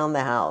 walk around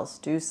the house.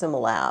 Do some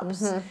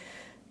laps.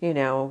 You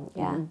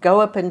know,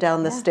 go up and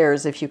down the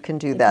stairs if you can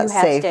do that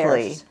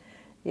safely. Stairs.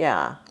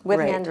 Yeah. With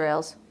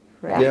handrails.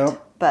 Right. Yeah.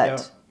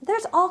 But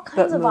there's all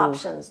kinds of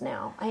options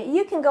now.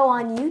 You can go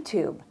on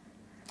YouTube.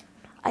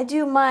 I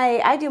do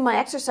my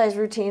exercise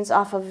routines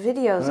off of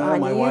videos on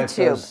my YouTube. wife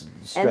does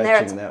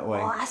stretching that way.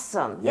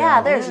 Awesome.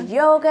 Yeah, there's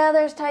yoga,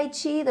 there's Tai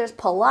Chi, there's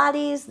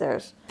Pilates,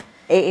 there's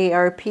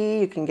AARP,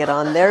 you can get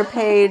on their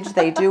page.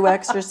 They do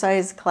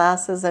exercise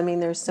classes. I mean,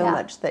 there's so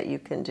much that you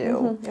can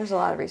do. There's a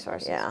lot of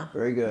resources. Yeah.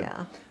 Very good.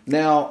 Yeah.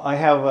 Now I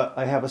have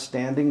a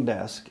standing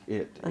desk.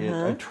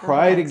 I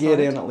try to get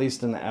in at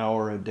least an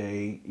hour a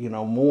day. You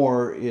know,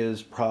 more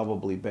is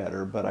probably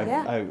better, but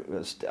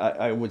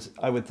I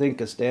would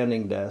think a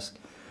standing desk.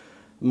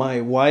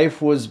 My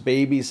wife was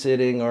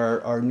babysitting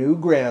our new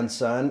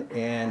grandson,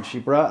 and she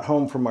brought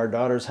home from our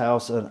daughter's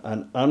house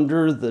an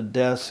under the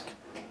desk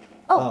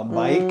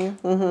bike,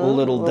 a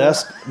little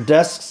desk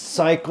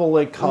cycle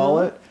they call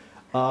it.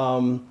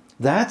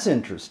 That's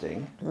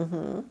interesting,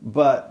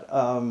 but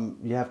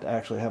you have to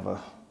actually have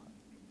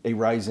a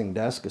rising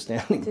desk, a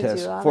standing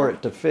desk for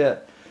it to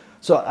fit.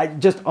 So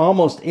just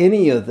almost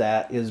any of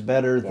that is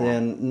better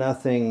than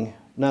nothing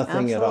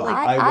at all.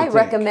 I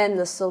recommend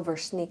the silver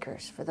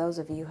sneakers for those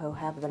of you who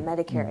have the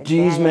Medicare Advantage.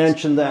 Dee's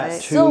mentioned that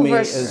to me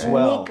as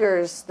well. Silver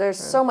sneakers, there's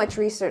so much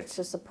research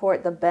to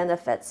support the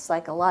benefits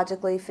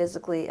psychologically,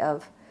 physically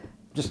of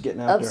just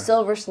getting out there.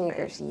 Silver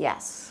sneakers,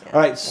 yes. All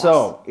right,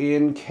 so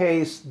in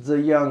case the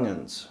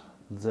youngins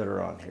that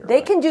are on here.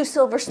 They can do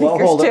silver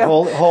sneakers hold too.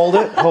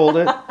 Hold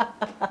it.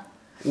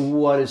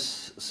 What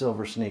is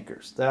silver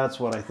sneakers? That's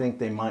what I think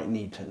they might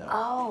need to know.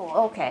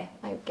 Oh, okay.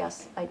 I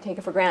guess I take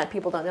it for granted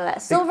people don't know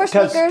that. Silver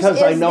sneakers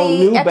is I know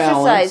the New exercise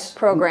Balance,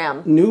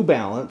 program. New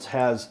Balance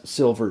has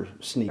silver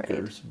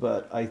sneakers,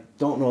 but I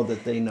don't know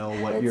that they know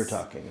what you're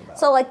talking about.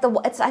 So like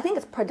I think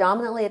it's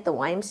predominantly at the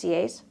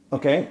YMCA's.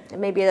 Okay.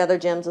 And maybe at other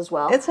gyms as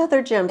well. It's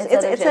other gyms.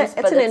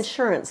 It's an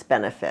insurance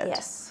benefit.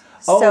 Yes.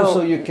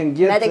 So you can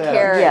get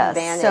Medicare that.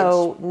 Advantage.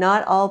 So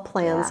not all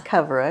plans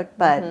cover it,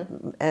 but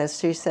as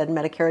she said,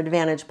 Medicare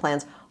Advantage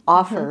plans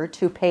offer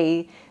to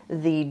pay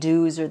the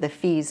dues or the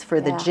fees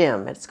for the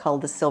gym. It's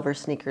called the Silver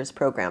Sneakers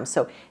program.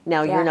 So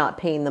now you're not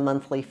paying the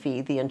monthly fee.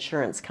 The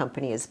insurance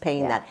company is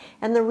paying that.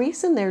 And the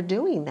reason they're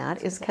doing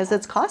that is because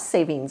it's cost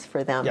savings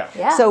for them.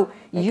 So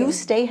you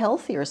stay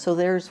healthier. So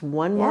there's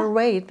one more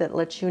way that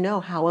lets you know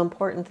how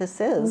important this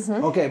is.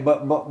 Okay,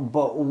 but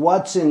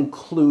what's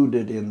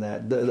included in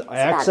that? The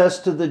access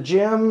to the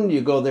gym, you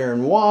go there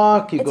and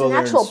walk, you go there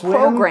and swim? It's an actual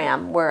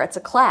program where it's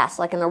a class,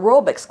 like an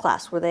aerobics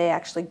class, where they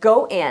actually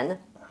go in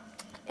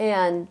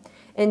and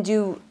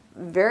do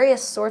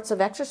various sorts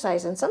of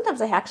exercise, and sometimes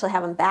they actually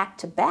have them back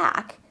to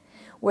back,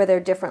 where there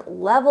are different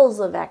levels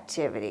of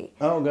activity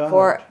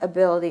for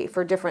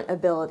different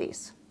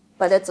abilities.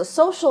 But it's a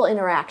social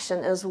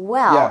interaction as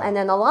well, and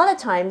then a lot of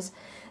times,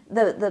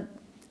 the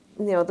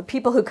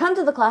people who come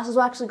to the classes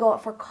will actually go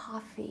out for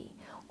coffee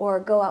or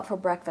go out for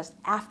breakfast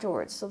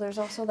afterwards. So there's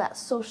also that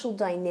social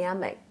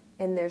dynamic,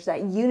 and there's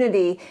that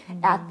unity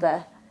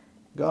at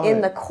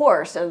in the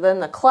course and then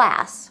the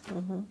class.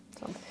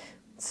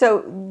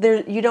 So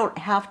there, you don't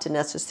have to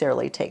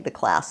necessarily take the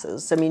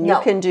classes. I mean, you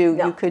can do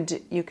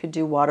you could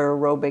do water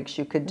aerobics.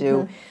 You could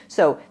do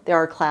so. There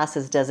are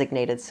classes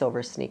designated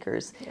Silver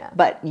Sneakers,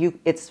 but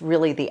it's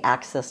really the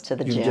access to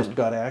the gym. You just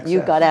got access. You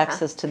got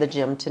access to the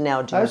gym to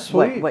now do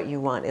what you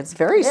want. It's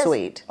very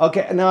sweet.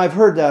 Okay, now I've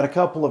heard that a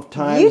couple of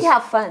times. You'd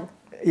have fun.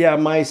 Yeah,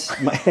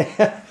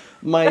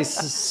 my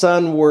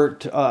son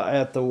worked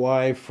at the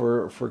Y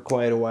for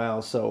quite a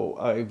while, so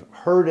I've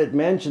heard it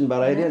mentioned,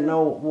 but I didn't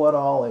know what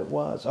all it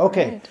was.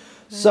 Okay,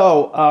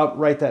 so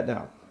write that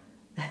down.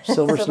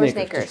 Silver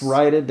Sneakers. Just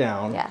write it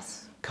down.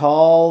 Yes.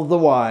 Call the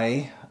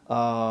Y.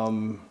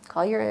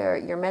 Call your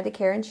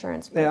Medicare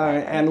insurance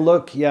provider. And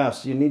look,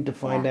 yes, you need to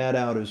find that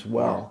out as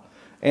well.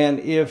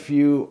 And if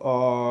you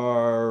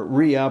are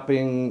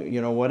re-upping,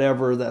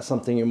 whatever, that's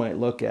something you might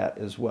look at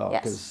as well,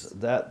 because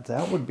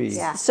that would be.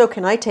 So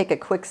can I take a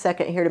quick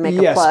second here to make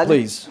a plug?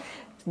 Yes, please.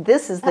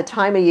 This is the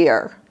time of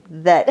year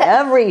that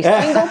every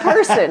single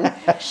person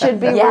should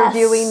be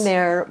reviewing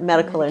their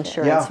medical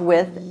insurance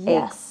with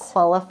a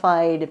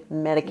qualified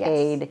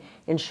Medicaid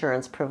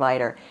insurance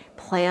provider.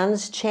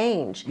 Plans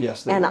change.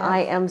 Yes, they and do.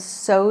 I am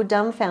so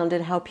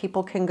dumbfounded how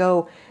people can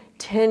go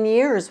 10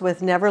 years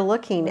with never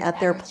looking at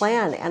their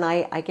plan. And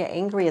I get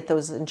angry at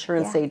those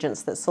insurance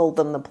agents that sold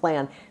them the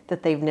plan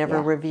that they've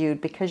never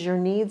reviewed, because your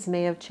needs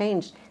may have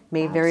changed.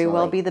 May very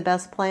well be the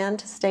best plan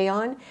to stay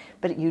on,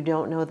 but you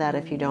don't know that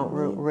if you don't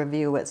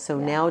review it. So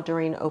now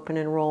during open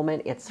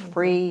enrollment, it's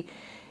free.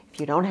 If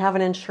you don't have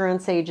an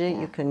insurance agent,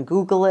 you can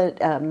Google it.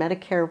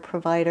 Medicare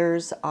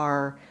providers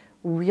are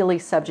really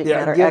subject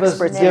matter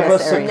experts in this area. Give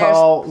us a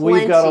call.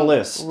 We've got a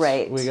list.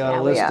 Right. We got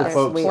a list of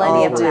folks.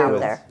 Plenty of them out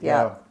there.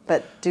 Yeah.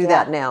 But do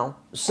that now.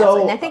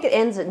 So, and I think it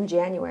ends in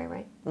January,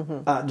 right?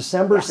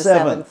 December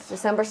 7th.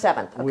 December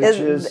 7th. Okay. Which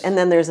is, and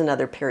then there's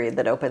another period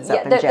that opens up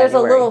in January. There's a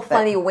little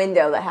funny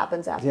window that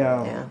happens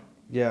after.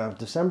 Yeah.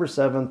 December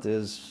 7th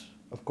is,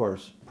 of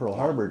course, Pearl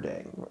Harbor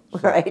Day. So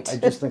right. I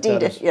just think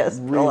that is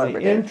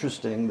really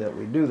interesting that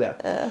we do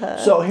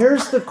that. So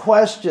here's the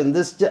question.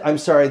 I'm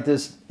sorry,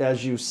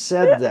 as you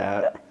said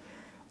that,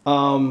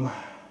 our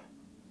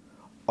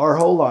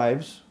whole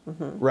lives,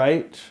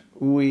 right?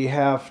 We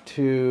have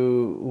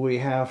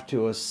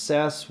to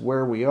assess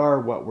where we are,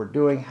 what we're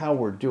doing, how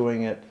we're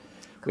doing it.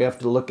 We have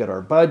to look at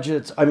our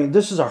budgets. I mean,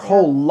 this is our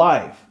whole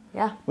life.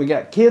 Yeah. We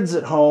got kids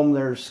at home,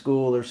 there's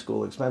school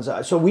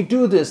expenses. So we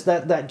do this,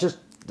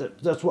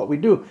 that's what we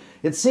do.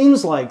 It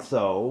seems like,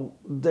 though,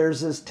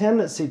 there's this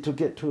tendency to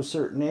get to a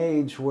certain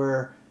age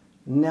where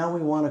now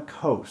we want to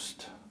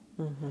coast.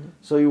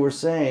 So you were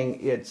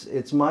saying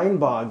it's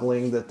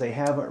mind-boggling that they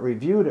haven't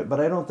reviewed it, but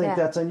I don't think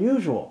that's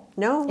unusual.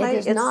 No,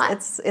 it's not.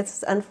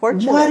 It's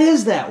unfortunate. What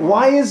is that?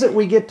 Why is it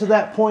we get to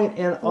that point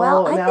and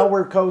now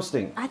we're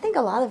coasting? I think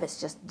a lot of it's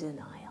just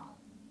denial.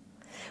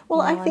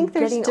 Well, I think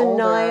there's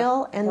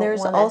denial, and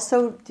there's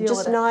also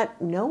just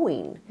not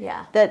knowing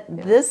that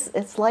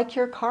it's like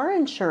your car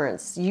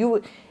insurance.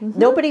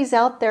 Nobody's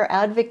out there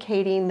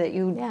advocating that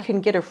you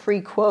can get a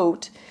free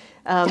quote.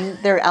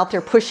 They're out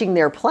there pushing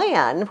their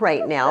plan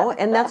right now,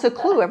 and that's a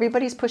clue.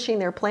 Everybody's pushing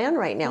their plan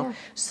right now.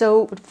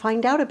 So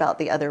find out about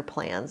the other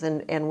plans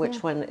and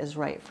which one is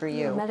right for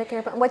you.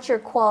 Medicare, but what's your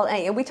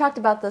quality? We talked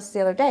about this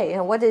the other day.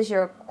 What is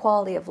your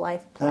quality of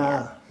life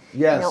plan?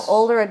 Yes.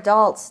 Older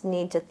adults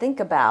need to think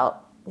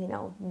about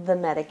the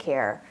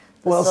Medicare.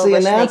 Well, see,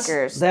 and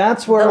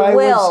that's where I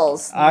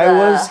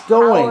was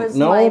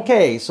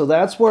going. So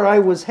that's where I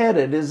was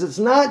headed. It's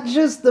not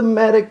just the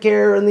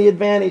Medicare and the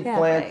Advantage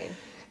plan. Right.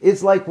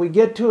 It's like we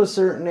get to a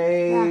certain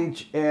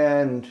age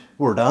and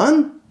we're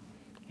done?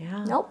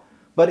 Yeah. Nope.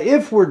 But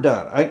if we're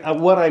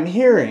done, what I'm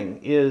hearing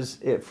is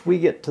if we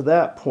get to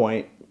that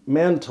point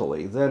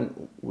mentally,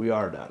 then we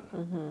are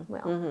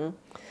done.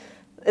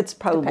 It's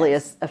probably a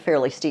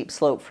fairly steep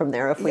slope from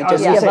there if we Yeah, I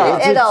was just gonna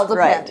give say, up. It all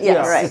Right. depends. Yeah.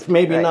 Yes. Right. It's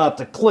maybe right. not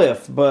the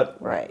cliff, but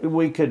Right.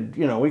 we could,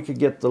 we could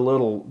get the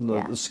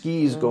the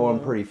skis going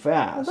pretty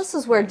fast. Well, this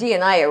is where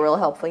D&I are real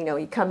helpful.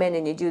 You come in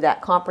and you do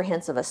that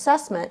comprehensive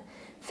assessment,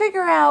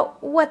 figure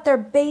out what their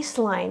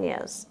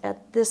baseline is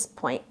at this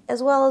point,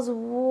 as well as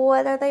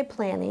what are they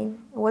planning,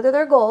 what are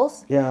their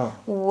goals, Yeah.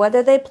 what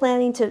are they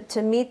planning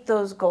to meet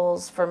those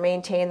goals for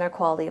maintaining their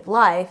quality of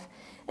life,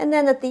 and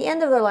then at the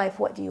end of their life,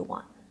 what do you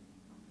want?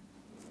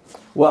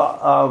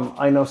 Well,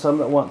 I know some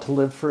that want to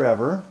live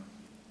forever.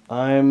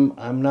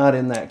 I'm not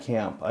in that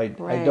camp. I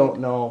Right. don't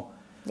know.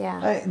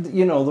 Yeah.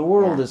 The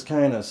world Yeah. is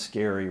kind of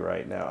scary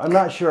right now. I'm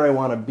not sure I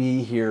want to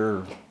be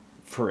here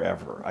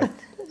forever.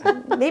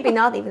 Maybe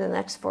not even the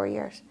next 4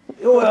 years.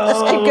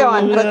 Well, keep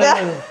going,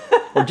 but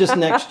or just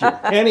next year.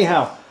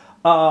 Anyhow,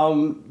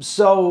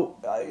 so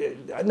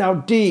now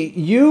Dee,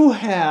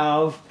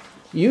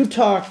 you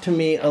talked to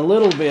me a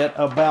little bit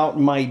about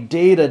my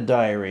data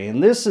diary,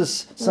 and this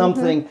is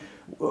something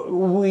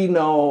we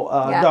know.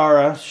 Yeah.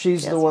 Dara,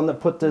 she's the one that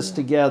put this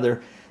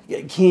together.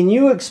 Can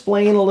you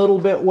explain a little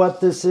bit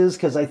what this is?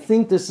 Because I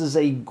think this is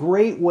a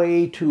great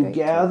way to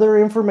gather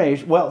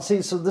information. Well,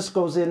 see, so this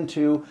goes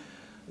into,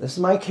 this is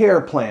my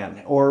care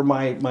plan or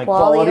my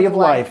quality of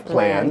life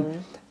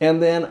plan.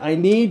 And then I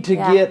need to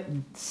get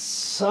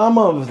some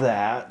of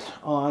that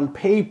on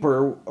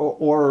paper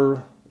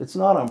or it's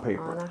not on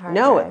paper. On a hard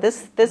No, drive.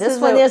 this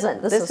one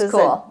isn't. This is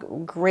cool.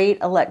 a great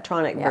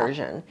electronic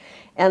version.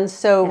 And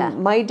so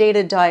my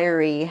data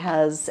diary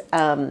has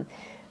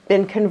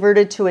been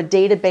converted to a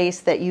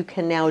database that you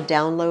can now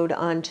download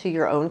onto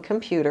your own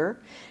computer.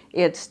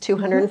 It's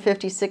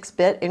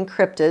 256-bit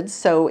encrypted,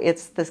 so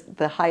it's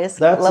the highest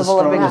That's level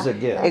as of strong as it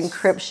gets.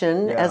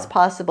 encryption Yeah. as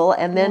possible.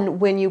 And then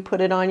when you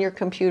put it on your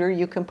computer,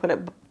 you can put it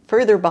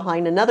further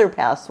behind another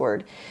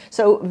password.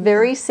 So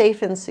very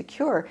safe and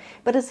secure.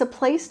 But it's a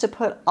place to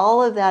put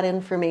all of that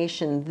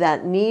information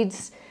that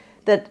needs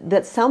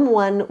that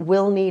someone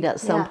will need at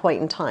some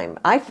point in time.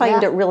 I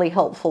find it really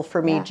helpful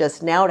for me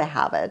just now to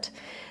have it.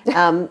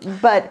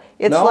 But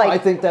it's No, like I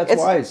think that's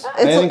wise. I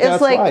It's, think it's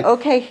that's like wise.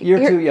 okay, You're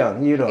too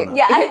young. You don't know.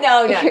 Yeah, I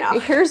know, no.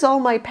 Here's all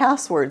my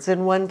passwords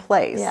in one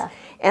place. Yeah.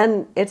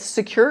 And it's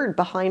secured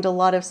behind a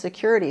lot of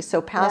security.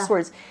 So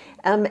passwords.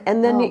 And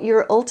then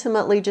you're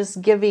ultimately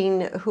just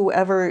giving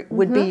whoever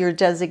would be your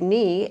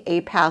designee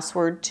a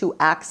password to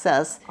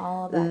access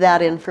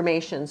that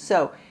information.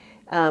 So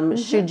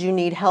should you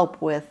need help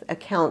with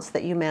accounts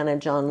that you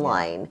manage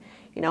online,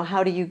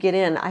 how do you get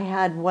in? I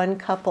had one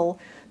couple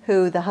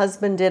who the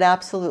husband did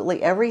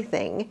absolutely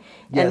everything,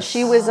 and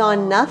she was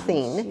on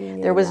nothing.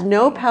 There was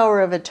no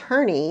power of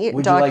attorney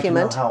Would document. you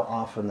like to know how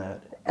often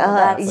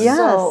that? Yes,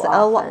 so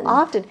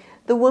often.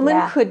 The woman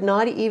Yeah. could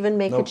not even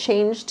make a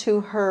change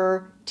to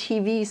her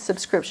TV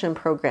subscription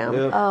program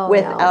Yep.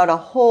 without a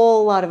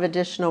whole lot of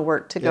additional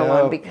work to go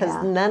on Yep.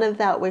 because none of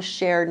that was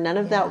shared, none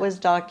of that was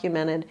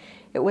documented.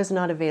 It was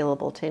not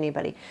available to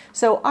anybody.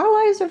 So our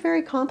lives are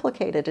very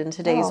complicated in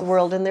today's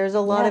world, and there's a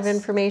lot of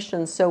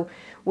information. So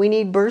we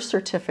need birth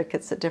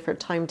certificates at different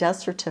time, death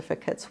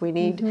certificates. We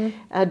need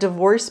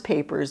divorce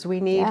papers.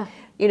 We need,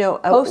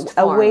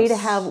 a way to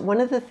have. One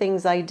of the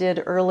things I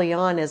did early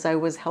on as I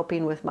was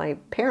helping with my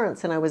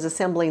parents and I was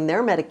assembling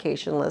their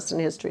medication list and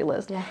history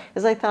list,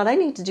 is I thought I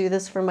need to do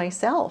this for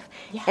myself.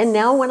 And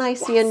now when I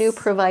see a new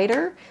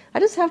provider, I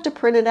just have to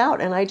print it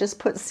out and I just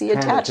put C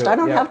attached. I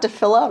don't have to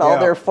fill out all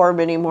their form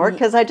anymore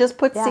because I just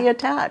put C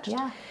attached.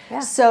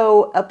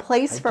 So a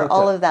place for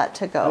all of that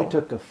to go. I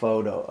took a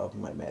photo of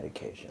my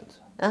medications.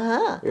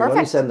 Uh-huh. Here, let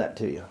me send that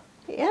to you.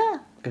 Yeah.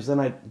 Because then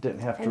I didn't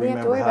have to And you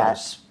have to remember worry how about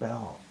to it.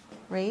 spell.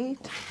 Right.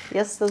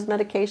 Yes, those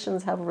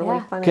medications have really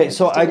fun. Okay,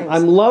 so interesting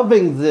I'm names.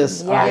 loving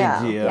this Yeah.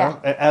 idea.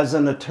 Yeah. As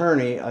an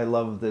attorney, I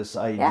love this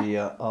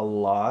idea a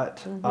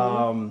lot.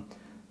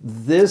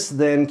 This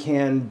then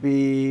can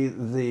be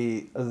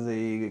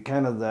the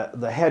kind of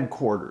the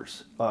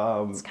headquarters.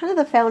 It's kind of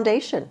the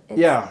foundation.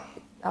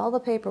 All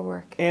the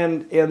paperwork.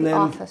 And then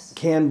office.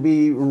 can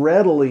be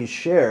readily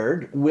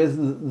shared with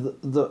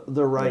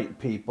the right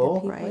people.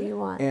 The people you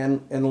want.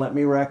 And let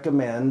me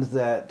recommend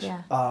that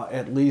Yeah.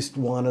 at least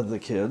one of the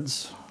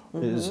kids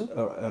is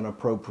an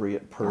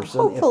appropriate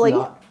person. Hopefully.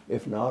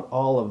 If not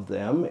all of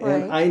them. Right.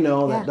 And I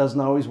know Yeah. that doesn't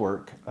always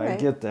work. I Right.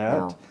 get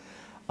that.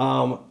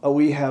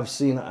 We have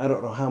seen, I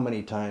don't know how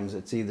many times,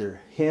 it's either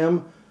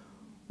him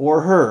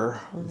or her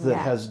that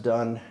has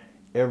done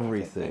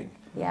everything.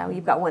 Yeah,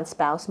 you've got one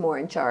spouse more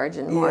in charge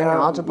and more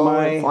knowledgeable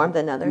and informed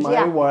than others.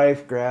 My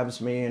wife grabs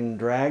me and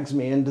drags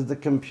me into the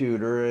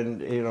computer,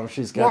 and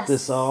she's got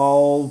this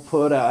all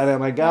put out,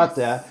 and I got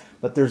that.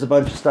 But there's a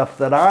bunch of stuff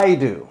that I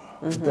do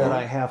that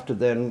I have to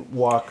then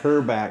walk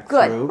her back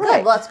through.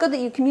 Good. Well, it's good that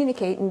you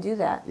communicate and do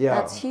that. Yeah,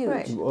 That's huge.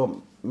 Right.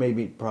 Well,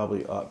 maybe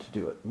probably ought to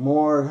do it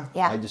more.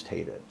 Yeah. I just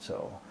hate it.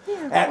 So,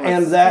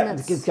 and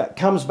that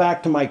comes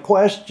back to my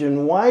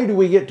question: why do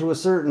we get to a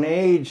certain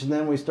age and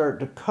then we start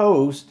to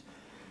coast?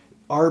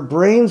 Our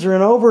brains are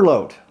in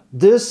overload.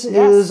 This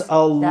is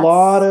a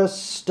lot of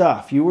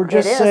stuff. You were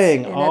just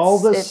saying and all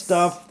the it's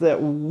stuff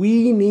that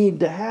we need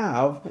to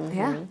have.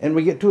 Yeah. And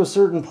we get to a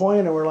certain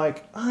point and we're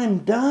like, I'm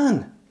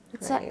done.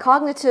 It's that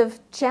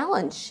cognitive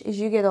challenge as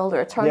you get older.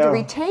 It's hard to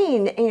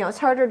retain, it's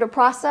harder to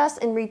process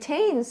and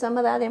retain some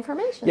of that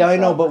information. Yeah, I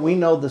know, but we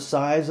know the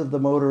size of the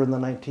motor in the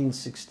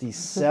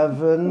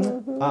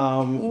 1967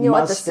 Mustang. You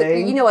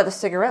know what the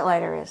cigarette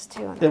lighter is,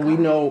 too. And we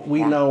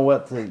know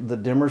what the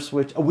dimmer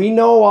switch. We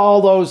know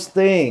all those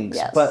things,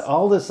 but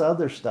all this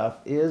other stuff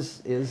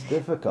is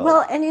difficult.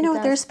 Well, and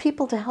there's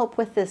people to help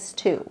with this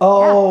too.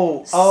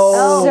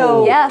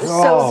 So yes,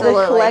 so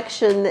the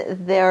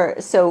collection there.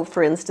 So,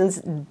 for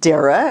instance,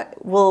 Theresa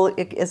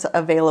is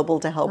available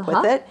to help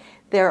with it.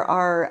 There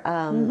are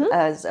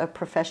as a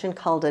profession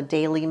called a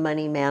daily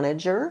money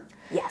manager.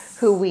 Yes.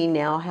 Who we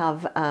now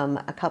have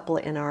a couple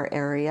in our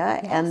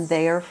area, and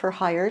they are for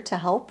hire to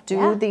help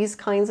do these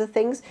kinds of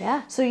things.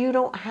 Yeah. So you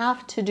don't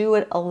have to do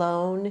it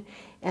alone,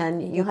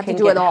 and you have can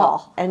to do it all.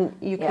 help, and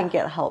you can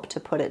get help to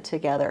put it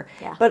together.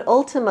 Yeah. But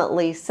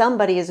ultimately,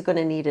 somebody is going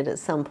to need it at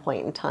some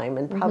point in time,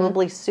 and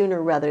probably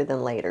sooner rather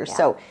than later. Yeah.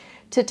 So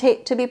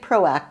to be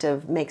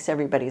proactive makes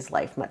everybody's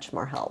life much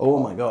more helpful. oh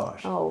my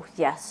gosh. Oh,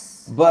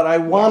 yes. But I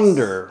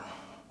wonder,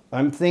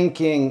 I'm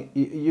thinking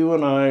you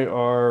and I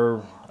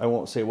are, I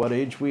won't say what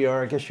age we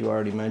are. I guess you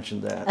already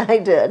mentioned that. I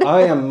did.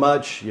 I am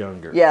much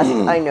younger. Yes,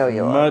 I know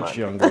you are. Much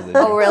younger than you.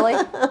 Oh, really?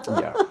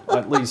 Yeah,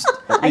 at least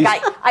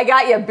I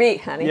got you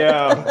beat, honey.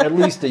 yeah, at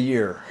least a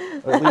year.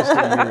 At least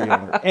a year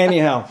younger.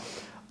 Anyhow,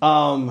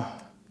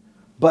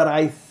 but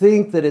I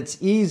think that it's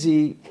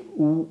easy.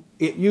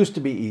 It used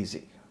to be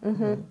easy.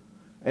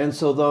 And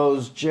so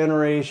those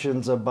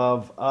generations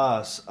above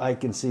us, I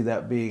can see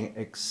that being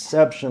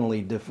exceptionally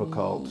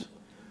difficult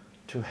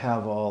to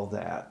have all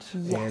that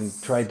and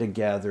try to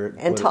gather it.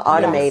 And put to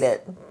automate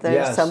together. it.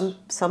 There's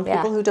some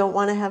people who don't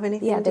want to have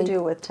anything to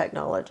do with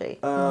technology.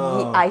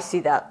 I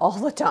see that all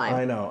the time.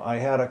 I know. I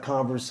had a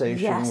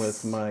conversation Yes.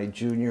 with my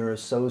junior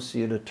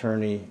associate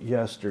attorney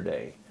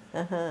yesterday.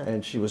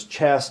 And she was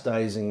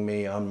chastising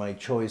me on my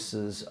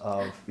choices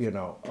of,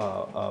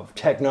 of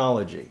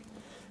technology.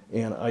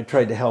 And I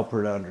tried to help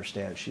her to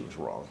understand she was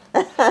wrong.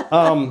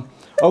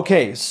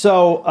 Okay,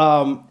 so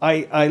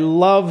I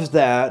love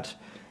that.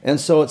 And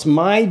so it's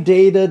my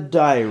data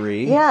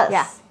diary. Yes.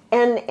 Yeah.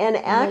 And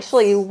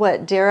actually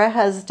what Theresa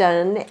has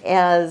done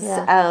is,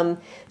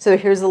 so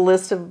here's a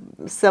list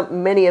of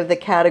many of the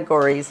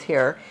categories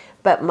here.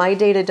 But my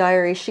data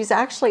diary, she's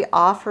actually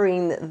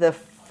offering the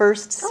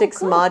first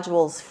 6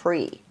 modules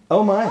free.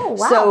 Oh my. Oh,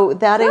 wow. So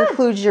that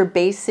includes your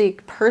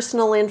basic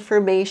personal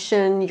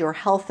information, your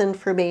health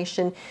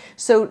information.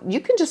 So you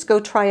can just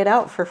go try it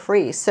out for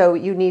free. So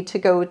you need to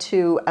go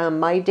to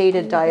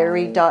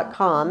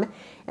mydatadiary.com,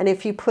 and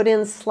if you put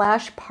in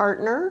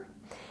 /partner,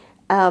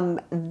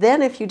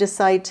 then if you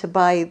decide to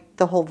buy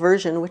the whole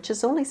version, which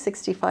is only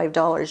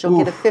 $65, you'll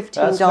get a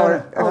 $15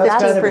 or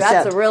 15%.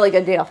 That's a really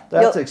good deal.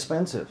 That's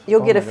expensive.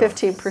 You'll get my a God.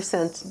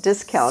 15%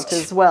 discount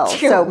as well.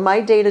 So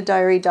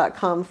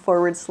mydatadiary.com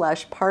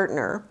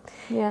 /partner.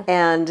 Yeah.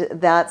 And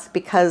that's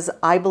because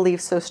I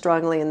believe so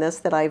strongly in this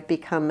that I've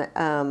become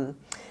an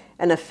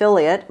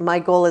affiliate. My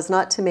goal is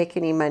not to make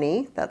any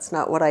money. That's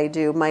not what I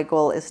do. My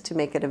goal is to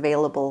make it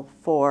available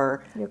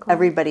for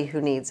everybody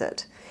who needs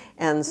it.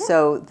 And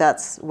so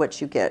that's what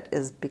you get,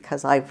 is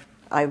because I'm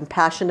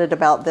passionate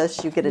about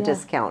this, you get a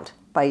discount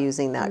by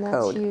using that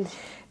code. Huge.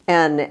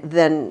 And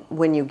then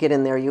when you get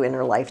in there, you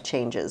enter life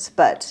changes.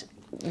 But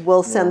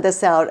we'll send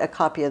this out, a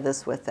copy of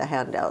this with the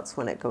handouts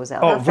when it goes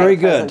out. Oh, very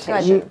good.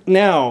 Presentation.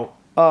 Now,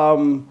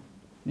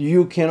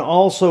 you can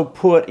also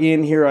put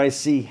in here, I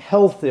see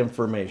health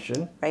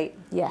information. Right?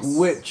 Yes.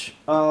 Which,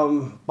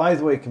 by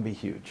the way, can be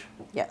huge.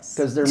 Yes.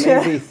 Because there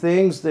may be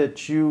things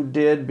that you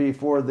did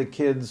before the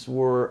kids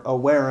were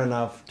aware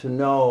enough to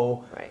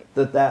know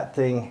that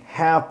thing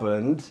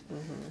happened.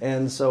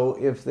 And so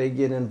if they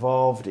get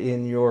involved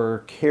in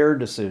your care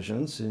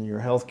decisions, in your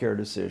health care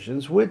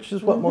decisions, which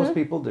is what most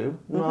people do,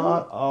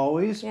 not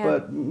always,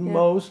 but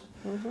most,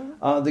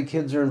 the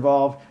kids are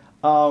involved,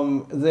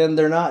 then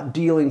they're not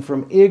dealing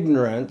from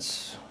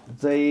ignorance.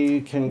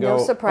 They can go,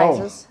 No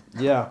surprises.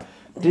 Oh, yeah.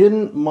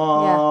 Didn't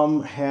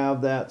mom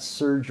have that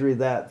surgery,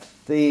 that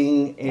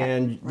thing,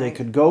 and they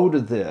could go to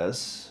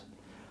this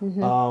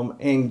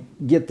and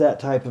get that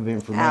type of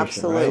information.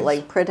 Absolutely.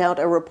 Right? Print out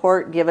a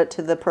report, give it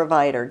to the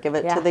provider, give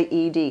it to the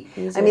ED.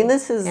 I mean,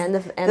 this is and the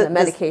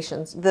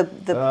medications.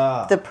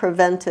 The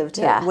preventive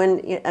tip. Yeah.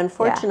 When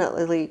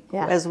unfortunately,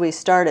 as we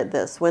started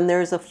this, when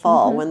there's a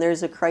fall, when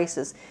there's a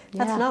crisis,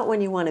 that's not when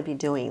you want to be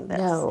doing this.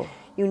 No.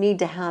 You need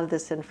to have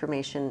this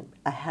information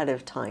ahead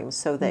of time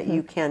so that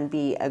you can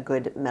be a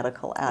good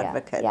medical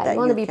advocate. Yeah, that you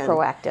want to be can-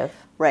 proactive.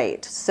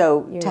 Right.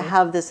 So to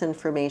have this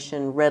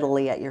information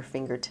readily at your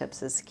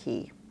fingertips is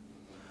key.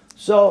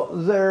 So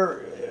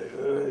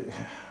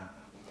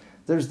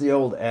there's the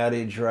old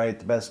adage, right?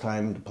 The best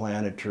time to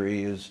plant a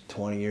tree is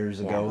 20 years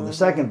ago. The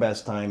second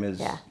best time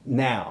is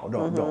now.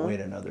 Don't wait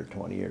another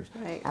 20 years.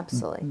 Right.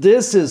 Absolutely.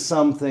 This is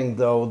something,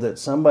 though, that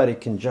somebody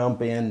can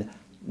jump in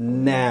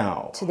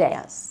now. Today.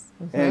 Yes.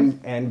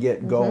 and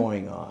get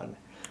going on.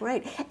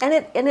 Right,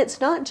 and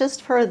it's not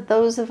just for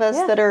those of us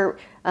that are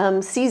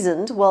well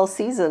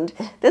seasoned.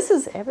 This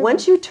is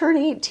once you turn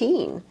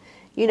 18,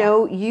 you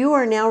know, you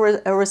are now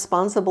a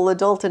responsible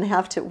adult and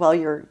have to. Well,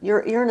 you're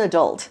an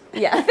adult.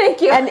 Yeah,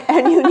 thank you.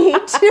 And you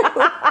need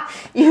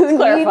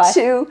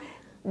to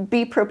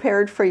be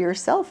prepared for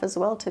yourself as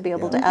well to be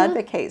able to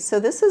advocate. So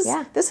this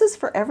is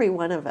for every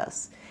one of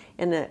us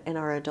in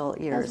our adult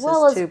years, as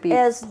well to be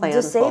as planful.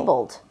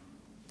 Disabled.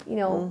 You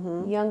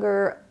know,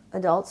 younger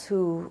adults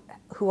who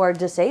are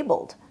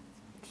disabled.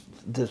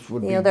 This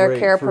would be their great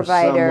care for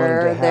provider,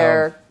 someone to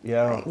have,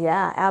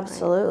 yeah,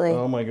 absolutely.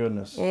 Oh my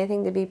goodness.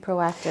 Anything to be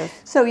proactive.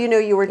 So,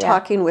 you were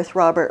talking with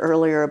Robert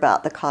earlier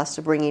about the cost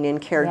of bringing in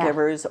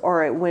caregivers,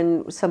 or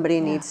when somebody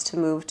needs to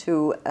move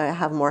to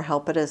have more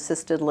help at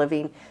assisted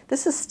living.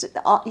 This is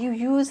you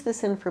use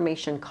this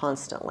information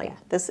constantly.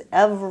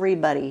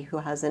 Everybody who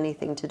has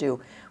anything to do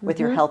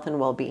with your health and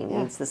well-being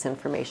needs this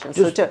information.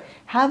 So to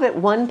have it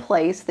one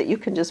place that you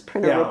can just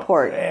print a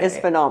report is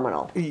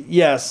phenomenal.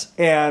 Yes,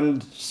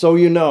 and so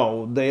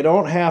they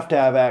don't have to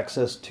have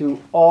access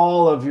to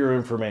all of your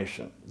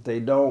information. They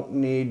don't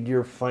need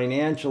your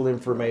financial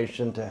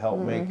information to help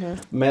make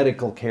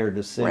medical care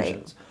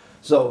decisions. Right.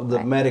 So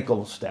the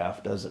medical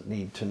staff doesn't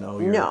need to know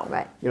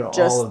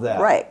all of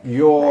that. Right.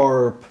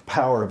 Your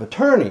power of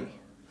attorney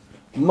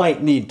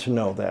might need to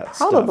know that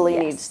Probably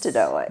stuff. needs to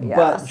know it, yes.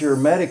 But your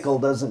medical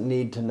doesn't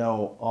need to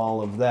know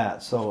all of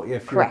that. So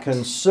if you're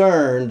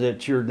concerned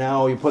that you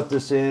put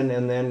this in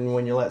and then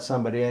when you let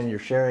somebody in, you're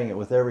sharing it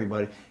with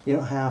everybody, you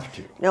don't have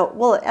to. No,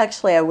 well,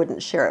 actually, I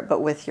wouldn't share it, but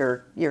with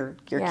your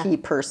key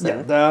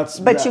person. Yeah,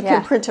 you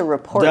can print a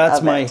report that's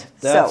of my, it.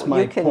 That's so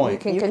my you can,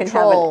 point. You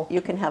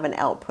can have an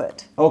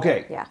output.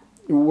 Okay. Yeah.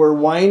 We're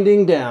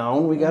winding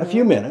down. We got a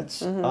few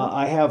minutes.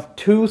 I have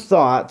two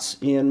thoughts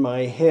in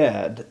my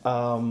head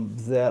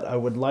that I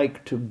would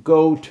like to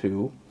go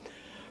to.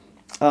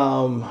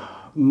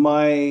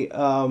 My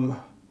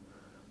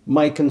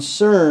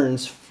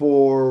concerns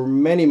for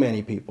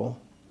many people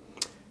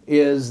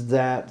is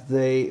that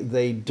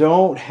they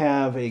don't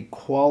have a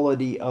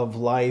quality of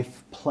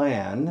life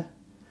plan,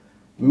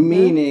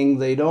 meaning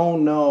they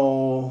don't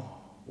know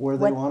where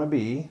they want to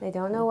be. They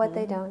don't know what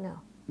they don't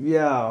know.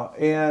 Yeah,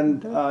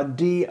 and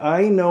Dee,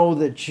 I know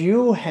that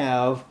you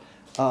have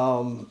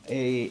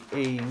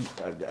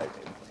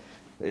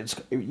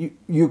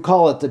you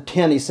call it the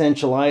 10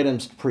 essential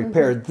items to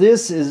prepare.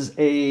 This is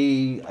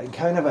a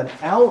kind of an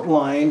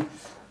outline,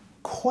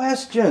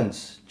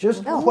 questions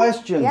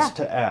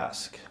to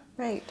ask.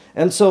 Right.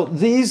 And so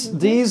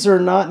these are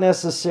not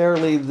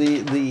necessarily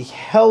the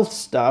health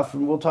stuff,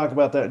 and we'll talk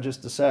about that in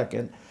just a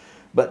second.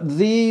 But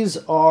these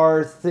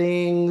are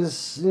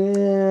things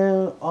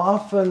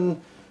often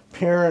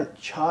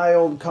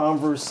parent-child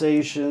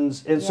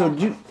conversations. And so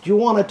do you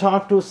want to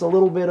talk to us a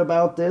little bit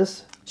about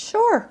this?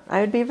 Sure,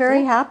 I would be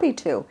very happy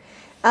to.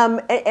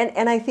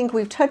 And I think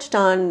we've touched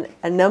on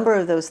a number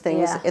of those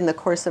things in the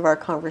course of our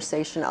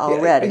conversation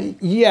already.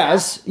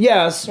 Yes.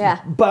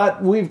 Yeah.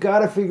 But we've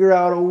got to figure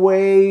out a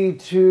way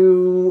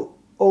to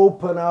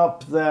open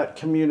up that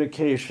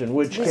communication,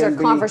 which These are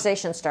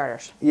conversation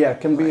starters. Yeah,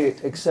 can be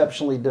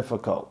exceptionally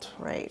difficult.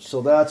 Right.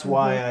 So that's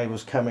why I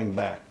was coming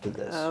back to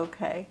this.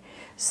 Okay.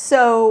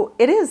 So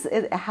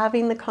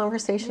having the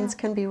conversations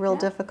can be real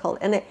difficult.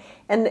 And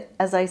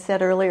as I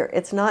said earlier,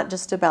 it's not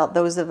just about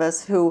those of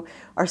us who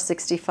are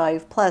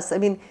 65 plus. I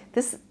mean,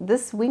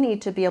 this we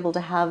need to be able to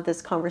have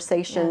this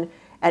conversation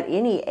at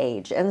any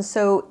age. And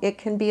so it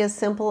can be as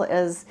simple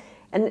as,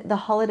 and the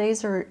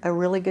holidays are a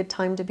really good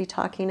time to be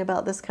talking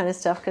about this kind of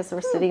stuff because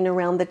we're sitting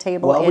around the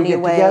table anyway. We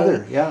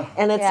get together,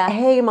 And it's,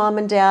 hey, Mom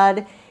and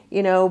Dad,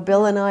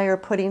 Bill and I are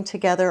putting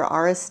together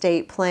our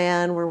estate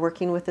plan. We're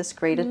working with this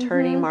great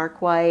attorney,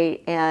 Mark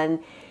Wight, and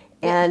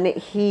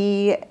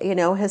he,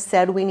 has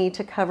said we need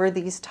to cover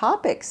these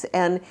topics.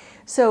 And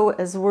so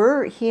as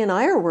he and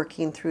I are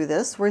working through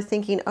this, we're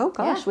thinking, oh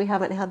gosh, we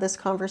haven't had this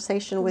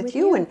conversation with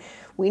you, and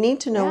we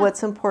need to know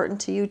what's important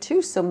to you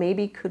too. So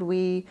maybe could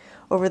we,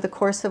 over the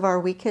course of our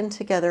weekend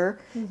together,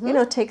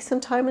 take some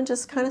time and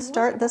just kind of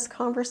start this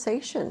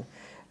conversation.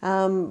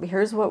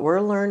 Here's what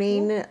we're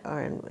learning,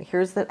 and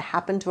here's that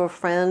happened to a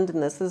friend,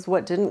 and this is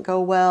what didn't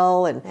go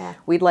well, and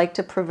we'd like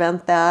to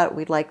prevent that.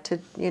 We'd like to,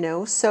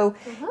 so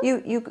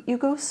you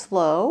go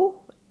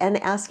slow,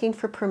 and asking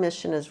for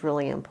permission is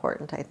really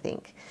important, I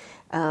think.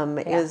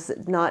 Is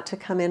not to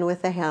come in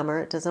with a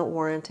hammer. It doesn't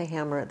warrant a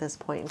hammer at this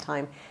point in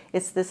time.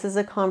 This is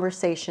a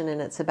conversation,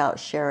 and it's about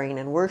sharing,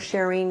 and we're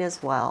sharing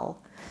as well.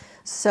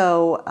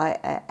 So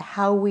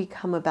how we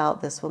come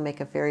about this will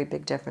make a very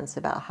big difference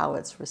about how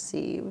it's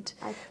received.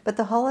 But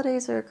the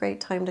holidays are a great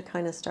time to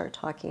kind of start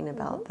talking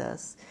about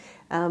this.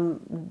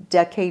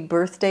 Decade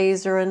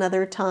birthdays are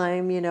another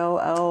time, you know,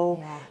 oh,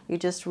 Yeah. you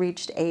just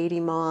reached 80,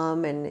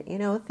 Mom, and, you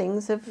know,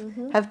 things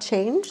have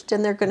changed,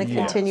 and they're going to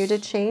continue to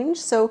change.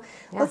 So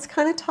let's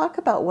kind of talk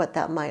about what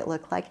that might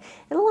look like.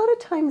 And a lot of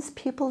times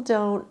people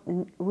don't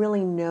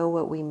really know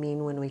what we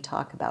mean when we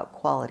talk about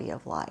quality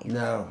of life.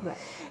 No.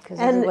 Because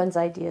everyone's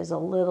idea is a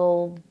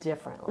little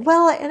differently.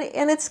 Well,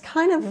 and it's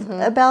kind of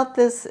about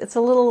this, it's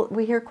a little,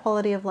 we hear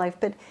quality of life,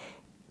 but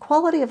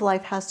quality of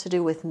life has to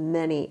do with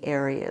many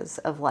areas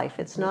of life.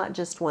 It's not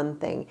just one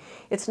thing.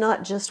 It's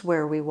not just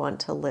where we want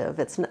to live.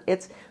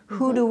 It's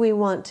who do we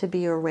want to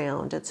be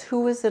around. It's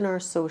who is in our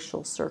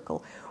social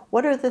circle.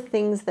 What are the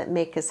things that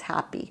make us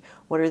happy?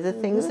 What are the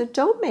things that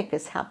don't make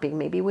us happy?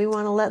 Maybe we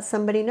want to let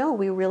somebody know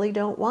we really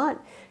don't want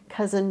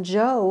Cousin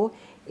Joe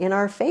in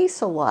our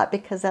face a lot,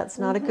 because that's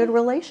not a good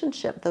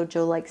relationship, though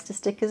Joe likes to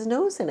stick his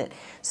nose in it.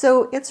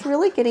 So it's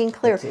really getting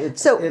clear.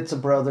 It's a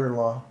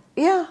brother-in-law.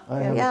 Yeah, I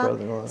have a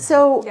brother-in-law.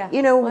 So,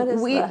 you know, What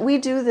is we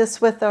do this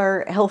with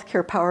our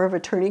healthcare power of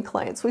attorney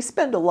clients. We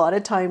spend a lot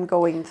of time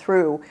going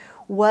through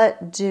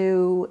what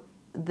do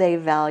they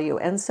value.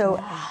 And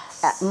so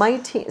my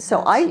team,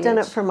 so I've done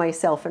it for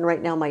myself, and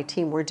right now my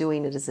team, we're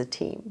doing it as a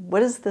team.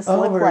 What does this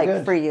look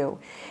like for you?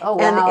 Oh,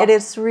 wow. And it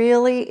is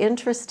really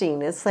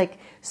interesting. It's like,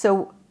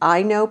 so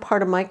I know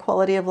part of my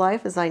quality of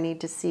life is I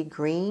need to see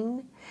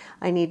green.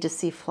 I need to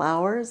see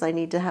flowers. I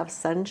need to have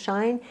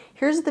sunshine.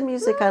 Here's the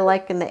music I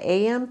like in the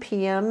AM,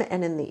 PM,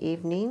 and in the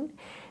evening.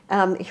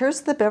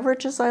 Here's the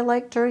beverages I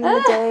like during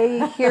the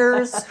day.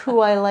 Here's who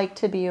I like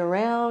to be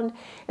around.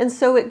 And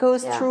so it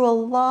goes through a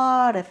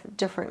lot of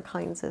different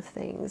kinds of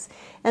things.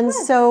 And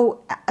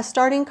so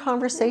starting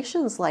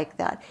conversations like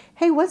that.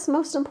 Hey, what's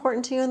most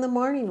important to you in the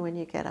morning when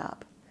you get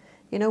up?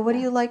 You know, what do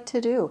you like to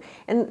do?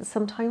 And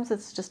sometimes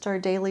it's just our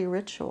daily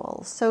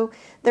rituals. So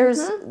there's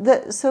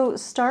so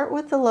start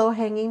with the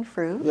low-hanging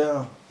fruit.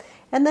 Yeah.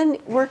 And then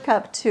work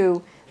up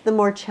to the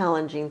more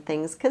challenging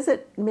things, because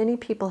many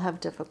people have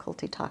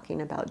difficulty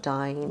talking about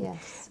dying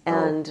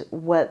and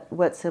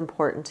what's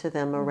important to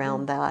them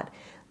around that.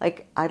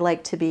 Like I'd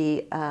like to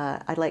be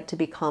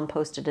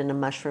composted in a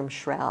mushroom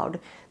shroud.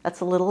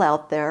 That's a little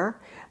out there,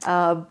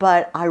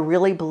 but I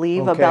really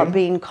believe about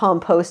being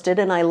composted,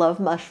 and I love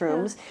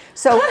mushrooms.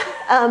 So,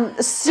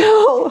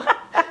 so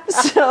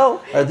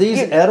Are these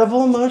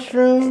edible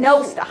mushrooms?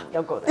 No, stop.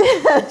 Don't go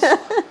there.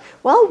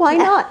 well, why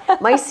not?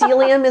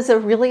 Mycelium is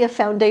really a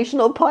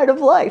foundational part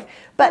of life.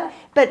 But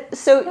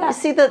you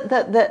see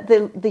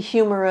the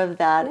humor of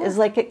that is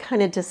like it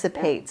kind of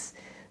dissipates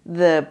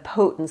the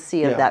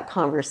potency of that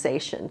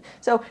conversation.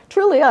 So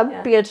truly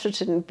I'd be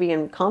interested in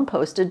being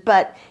composted,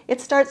 but it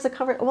starts the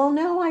conversation, well,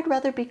 no, I'd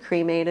rather be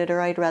cremated,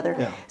 or I'd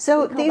rather...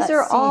 So these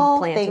are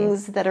all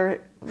things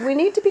that we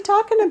need to be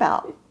talking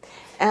about.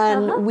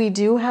 And we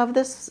do have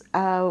this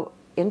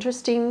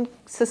interesting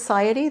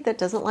society that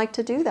doesn't like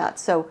to do that.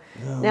 So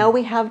now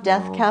we have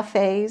death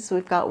cafes.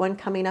 We've got one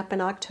coming up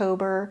in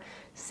October.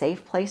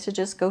 Safe place to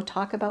just go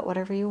talk about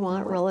whatever you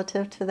want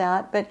relative to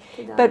that. But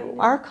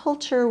our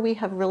culture, we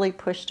have really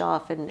pushed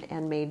off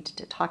and made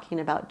talking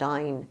about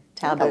dying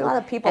taboo. A lot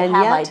of people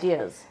have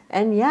ideas.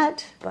 And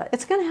yet,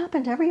 it's going to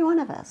happen to every one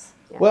of us.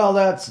 Yeah. Well,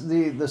 that's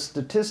the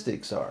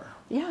statistics are.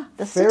 Yeah,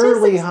 the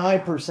fairly high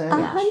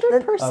percentage.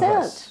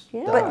 100%.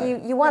 Yeah. But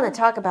you want to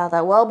talk about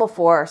that well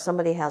before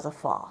somebody has a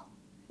fall.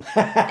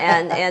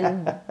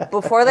 and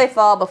before they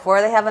fall,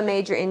 before they have a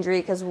major injury,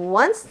 because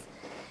once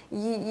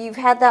you've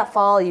had that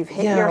fall, you've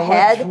hit your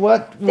head,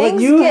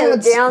 things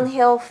get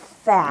downhill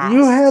fast.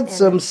 You had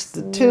some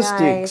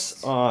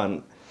statistics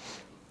on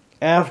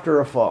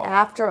after a fall.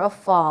 After a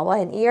fall. Well,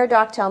 an ER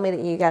doc told me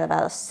that you got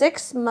about a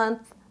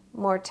 6-month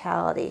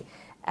mortality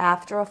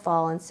after a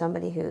fall in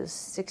somebody who's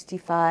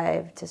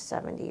 65 to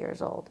 70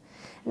 years old.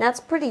 And that's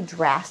pretty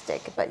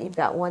drastic, but you've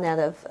got 1 out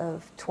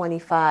of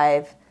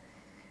 25,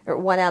 or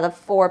 1 out of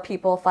 4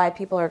 people, 5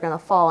 people are going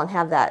to fall and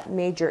have that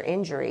major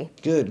injury.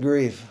 Good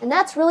grief. And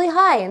that's really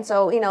high. And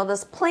so, you know,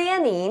 this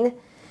planning,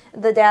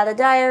 the data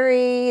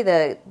diary,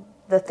 the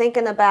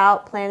thinking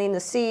about planting the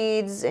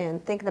seeds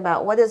and thinking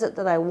about what is it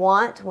that I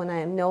want when I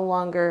am no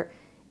longer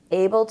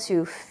able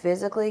to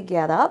physically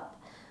get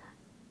up,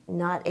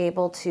 not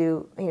able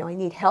to, you know, I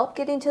need help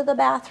getting to the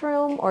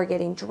bathroom or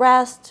getting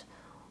dressed.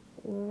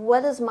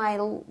 What's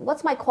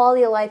my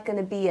quality of life going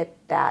to be at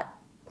that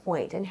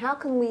point? And how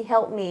can we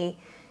help me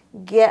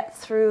get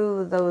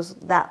through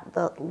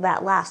that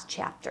last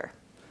chapter?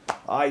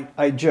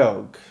 I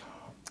joke.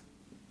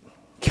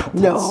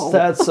 No.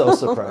 That's so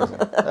surprising.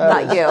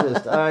 Not you.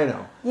 I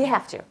know. You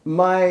have to.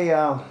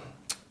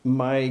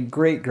 My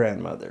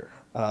great-grandmother,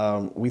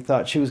 we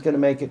thought she was going to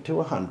make it to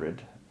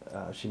 100.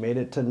 She made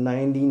it to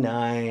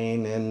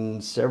 99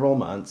 in several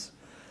months.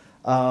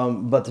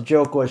 But the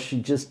joke was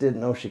she just didn't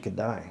know she could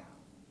die.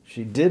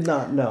 She did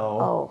not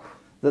know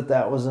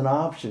that was an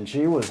option.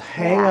 She was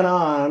hanging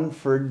on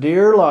for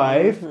dear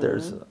life.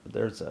 There's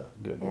a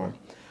good one.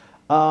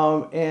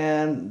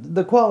 And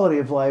the quality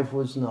of life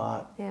was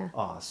not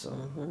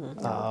awesome.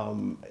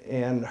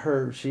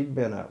 And she'd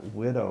been a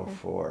widow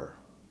for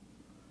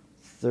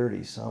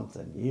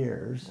 30-something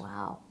years.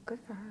 Wow, good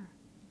for her.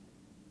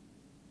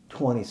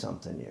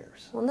 20-something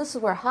years. Well, and this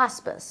is where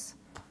hospice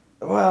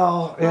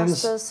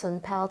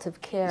And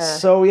palliative care.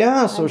 so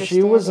yeah, so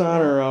she was on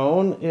understanding her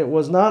own. It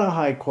was not a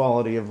high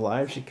quality of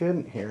life. She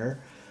couldn't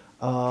hear.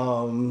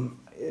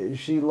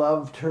 She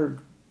loved her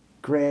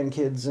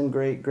grandkids and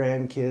great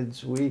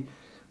grandkids.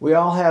 We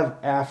all have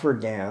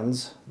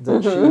Afghans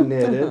that she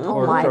knitted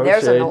or crocheted.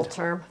 There's an old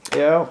term.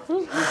 Yeah.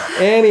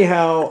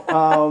 Anyhow,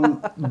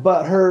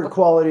 but her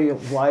quality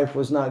of life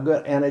was not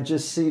good, and it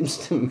just seems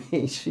to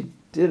me she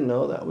didn't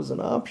know that was an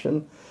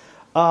option.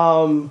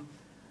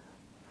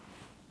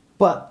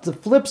 But the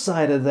flip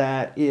side of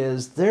that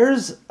is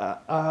there's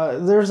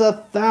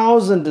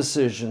 1,000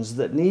 decisions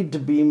that need to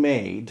be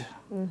made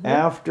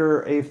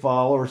after a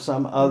fall or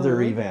some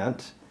other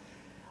event.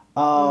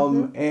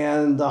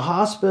 And the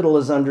hospital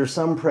is under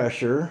some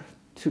pressure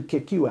to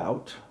kick you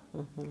out.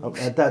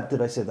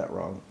 Did I say that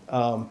wrong?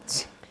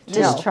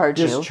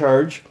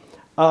 Discharge.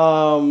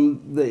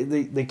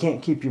 They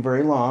can't keep you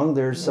very long.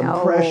 There's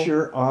some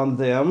pressure on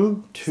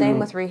them Same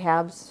with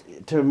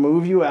rehabs. to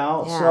move you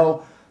out. Yeah.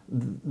 So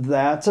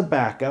that's a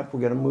backup. We're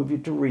going to move you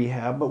to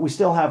rehab, but we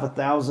still have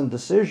 1,000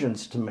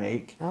 decisions to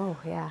make. Oh,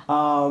 yeah.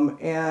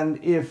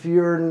 And if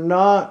you're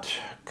not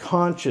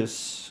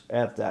conscious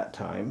at that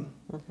time,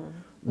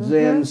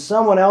 then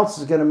someone else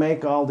is going to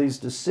make all these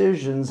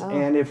decisions.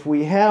 And if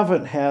we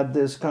haven't had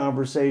this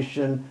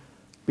conversation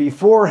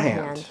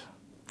beforehand,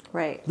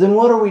 right, then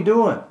what are we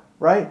doing?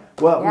 Right?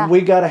 Well,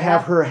 we got to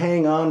have Yeah. her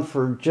hang on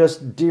for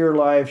just dear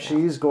life.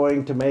 She's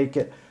going to make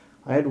it.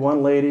 I had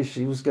one lady,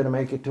 she was going to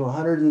make it to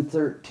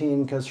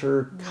 113 because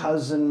her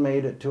cousin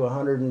made it to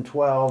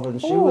 112,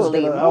 and she was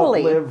going to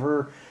outlive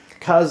her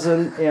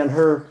cousin, and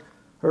her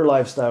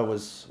lifestyle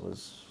was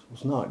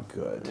not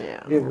good.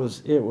 Yeah. It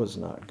was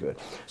not good.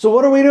 So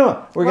what are we doing?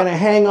 We're going to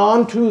hang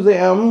on to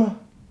them,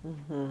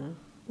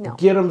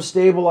 get them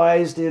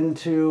stabilized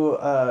into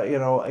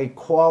a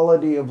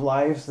quality of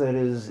life that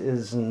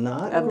is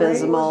not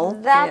abysmal.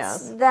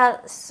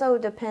 That's so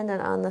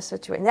dependent on the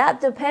situation. That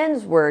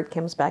depends word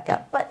comes back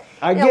up. But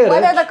I get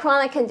what it. are the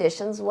chronic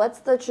conditions? What's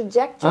the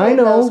trajectory I of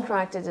know. those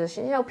chronic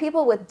conditions?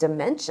 People with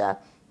dementia,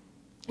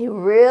 you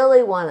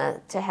really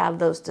want to have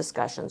those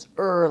discussions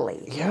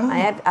early.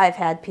 Yeah. I've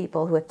had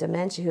people with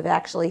dementia who've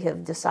actually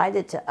have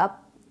decided to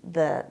up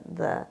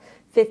the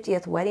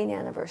 50th wedding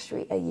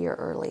anniversary a year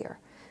earlier,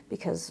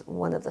 because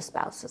one of the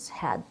spouses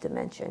had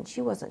dementia and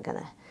she wasn't going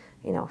to,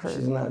 she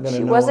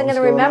wasn't going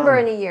to remember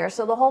in a year.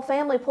 So the whole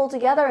family pulled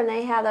together and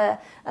they had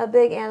a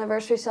big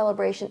anniversary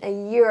celebration a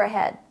year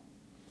ahead.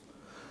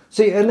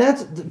 See, and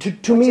that's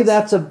to me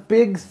that's a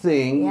big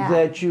thing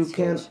that you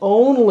can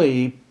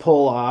only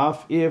pull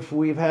off if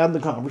we've had the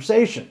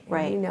conversation.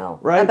 right,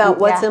 right? about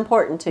what's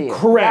important to you.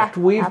 Correct.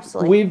 Yeah,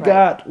 absolutely.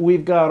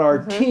 We've got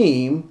our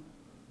team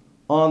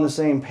on the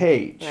same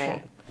page.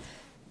 Right.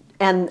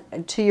 And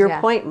to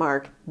your point,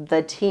 Mark,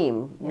 the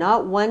team,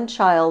 not one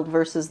child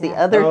versus the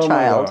other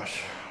child,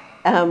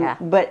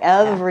 but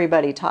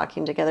everybody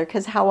talking together.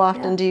 Because how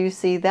often do you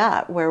see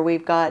that, where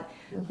we've got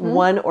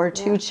one or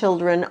two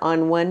children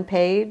on one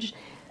page,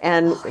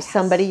 and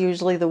somebody,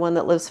 usually the one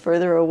that lives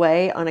further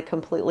away, on a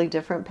completely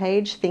different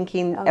page,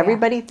 thinking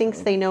everybody thinks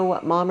they know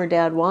what mom or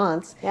dad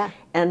wants,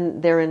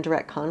 and they're in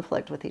direct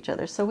conflict with each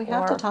other. So we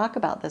have to talk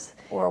about this.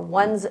 Or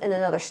one's in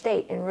another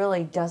state and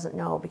really doesn't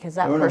know because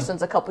that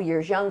person's a couple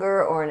years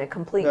younger or in a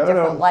complete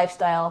different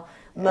lifestyle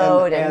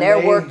mode, and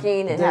they're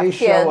working and have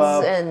kids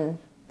and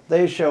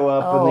they show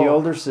up, and the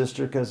older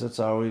sister, because it's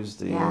always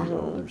the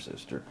older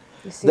sister,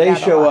 they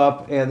show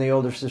up, and the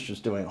older sister's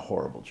doing a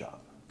horrible job.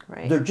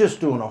 Right. They're just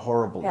doing a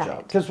horrible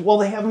job because,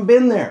 they haven't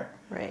been there.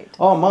 Right.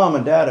 Oh, mom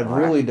and dad have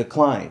really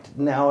declined.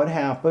 Now it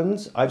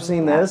happens. I've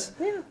seen this,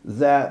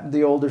 that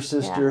the older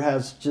sister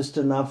has just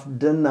enough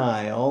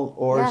denial,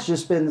 or it's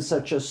just been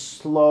such a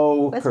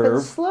slow curve.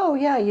 It's been slow,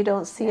 you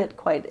don't see it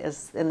quite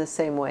as in the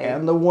same way.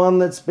 And the one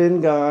that's been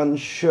gone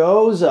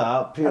shows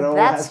up,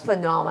 That's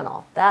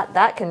phenomenal.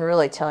 That can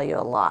really tell you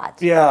a lot.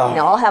 Yeah.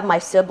 I'll have my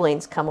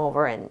siblings come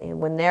over,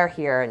 and when they're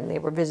here, and they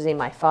were visiting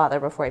my father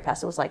before he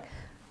passed, it was like,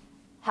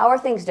 how are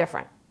things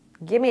different?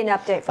 Give me an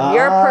update from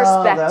your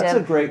perspective. That's a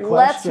great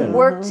Let's question.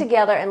 work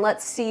together and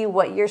let's see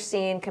what you're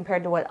seeing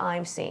compared to what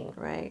I'm seeing.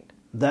 Right.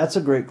 That's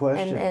a great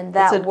question. And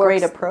that It's a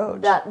great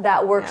approach.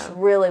 That works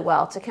really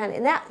well to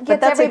and that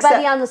gets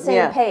everybody on the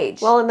same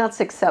page. Well, and that's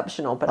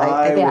exceptional, but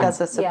I think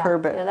that's a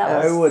superb.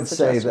 I would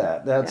say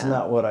that. That's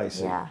not what I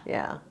see.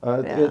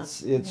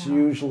 It's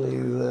usually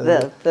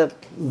the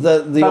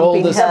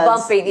oldest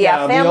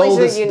the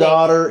oldest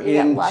daughter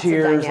in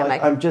tears,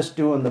 like, I'm just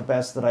doing the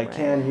best that I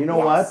can. You know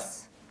what?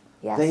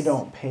 Yes. They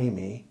don't pay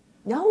me.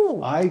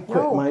 No. I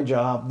quit my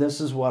job.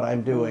 This is what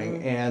I'm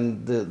doing.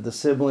 And the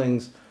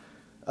siblings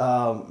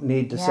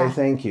need to say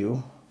thank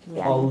you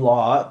a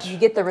lot. You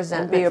get the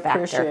resentment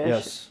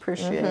factor.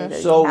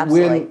 Appreciated. So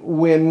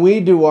when we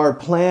do our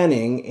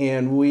planning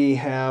and we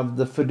have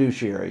the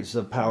fiduciaries,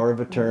 the power of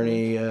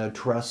attorney,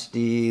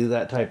 trustee,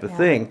 that type of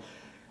thing,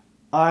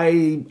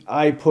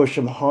 I push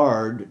them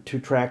hard to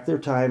track their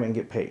time and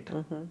get paid.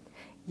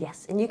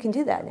 Yes, and you can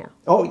do that now.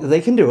 Oh,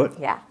 they can do it.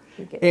 Yeah.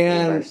 get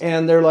reimbursed.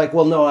 And they're like,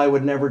 well, no, I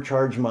would never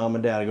charge mom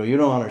and dad. I go, you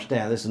don't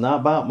understand. This is not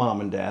about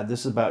mom and dad.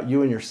 This is about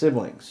you and your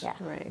siblings. Yeah.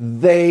 Right.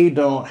 They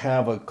don't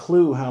have a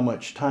clue how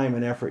much time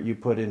and effort you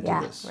put into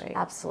this. Right.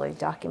 Absolutely.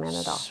 Document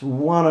it all.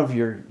 One of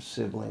your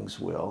siblings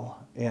will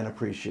and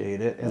appreciate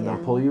it, and they'll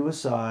pull you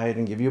aside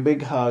and give you a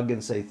big hug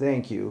and say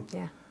thank you.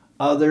 Yeah.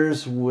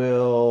 Others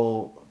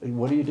will,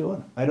 what are you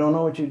doing? I don't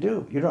know what you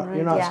do. You're not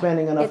Yeah.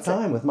 spending enough It's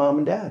time with mom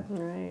and dad.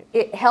 Right.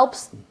 It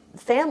helps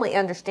family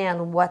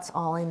understand what's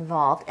all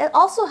involved. It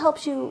also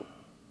helps you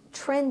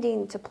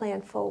trending to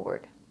plan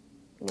forward.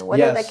 You know, what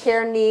are the Yes.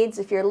 care needs?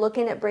 If you're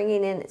looking at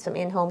bringing in some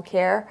in-home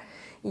care,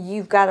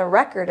 you've got a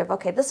record of,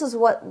 okay, this is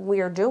what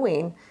we're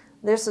doing.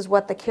 This is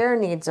what the care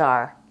needs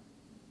are.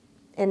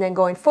 And then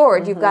going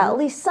forward, you've got at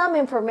least some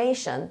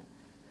information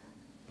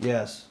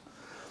Yes.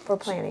 for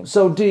planning.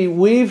 So, Dee,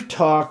 we've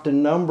talked a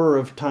number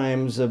of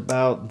times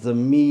about the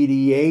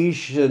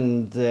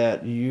mediation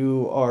that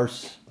you are,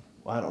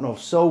 I don't know,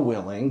 so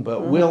willing,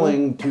 but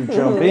willing to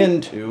jump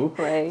into.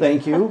 Right.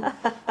 Thank you.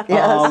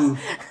 Yes.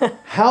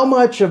 How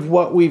much of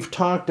what we've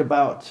talked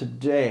about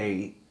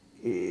today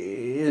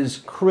is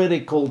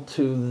critical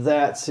to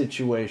that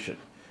situation?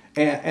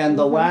 And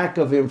the lack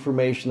of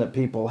information that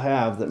people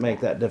have that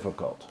make that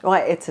difficult.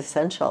 Well, it's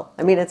essential.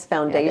 I mean, it's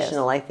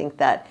foundational. I think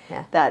that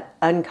that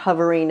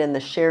uncovering and the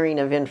sharing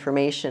of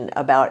information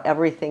about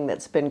everything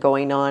that's been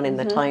going on in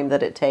the time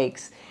that it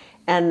takes,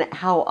 and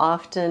how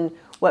often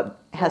what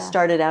has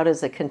started out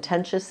as a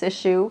contentious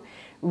issue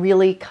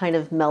really kind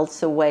of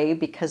melts away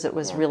because it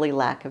was really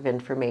lack of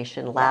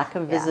information, lack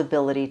of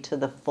visibility to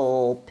the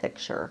full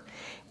picture.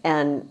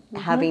 And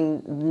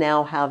having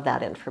now have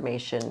that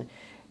information,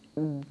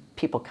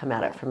 people come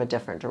at it from a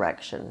different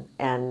direction,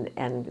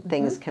 and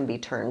things can be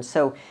turned.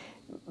 So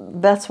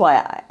that's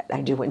why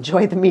I do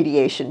enjoy the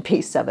mediation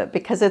piece of it,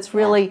 because it's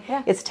really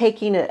it's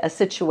taking a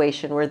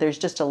situation where there's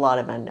just a lot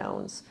of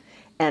unknowns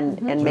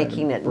and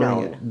making it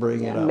known.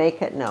 Bring it up.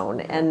 Make it known.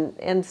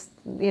 And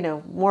you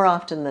know, more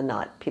often than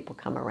not, people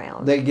come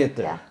around. They get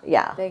there.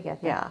 Yeah. They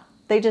get that. Yeah.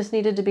 They just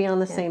needed to be on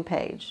the same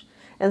page.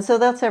 And so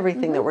that's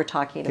everything that we're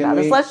talking about.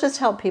 we- is let's just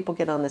help people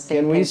get on the same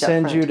page. Can we up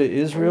send front. you to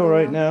Israel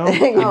right now?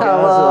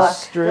 well, Gaza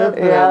Strip.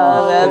 yeah,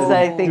 that's-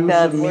 I and think do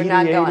that's- some We're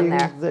not going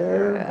mediating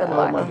there. Good Oh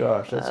luck. my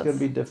gosh, that's going to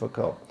be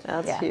difficult.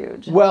 That's Yeah.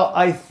 huge. Well,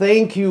 I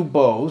thank you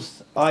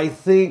both. I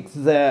think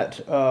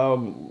that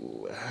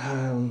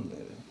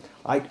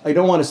I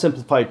don't want to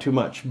simplify too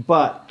much,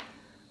 but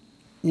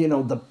you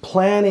know, the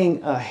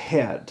planning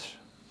ahead,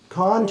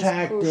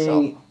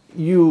 contacting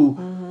you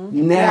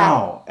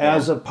now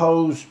as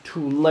opposed to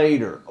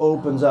later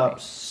opens up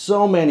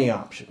so many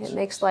options. It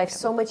makes life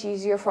so much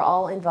easier for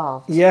all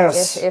involved.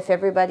 Yes. If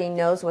everybody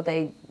knows what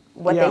they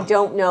Yeah.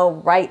 don't know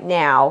right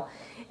now,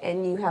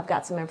 and you have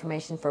got some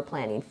information for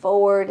planning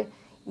forward,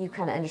 you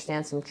kind of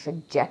understand some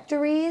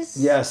trajectories.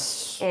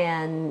 Yes.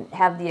 And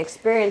have the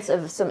experience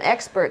of some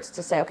experts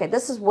to say, okay,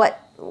 this is what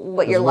you're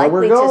where we're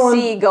likely to going.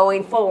 see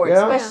going forward,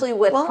 Yeah. especially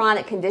with Well-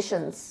 chronic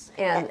conditions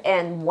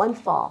and one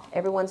fall.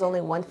 Everyone's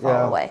only one fall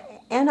Yeah. away.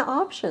 And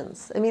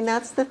options. I mean,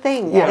 that's the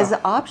thing, Yeah. is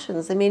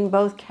options. I mean,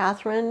 both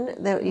Catherine,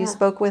 that you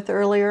spoke with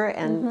earlier,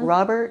 and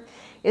Robert,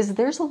 is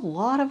there's a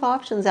lot of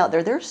options out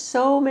there. There's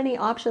so many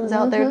options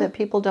out there that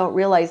people don't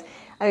realize.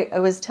 I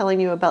was telling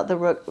you about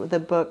the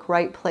book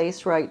Right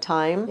Place, Right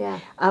Time. Yeah.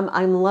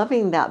 I'm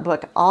loving that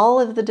book. All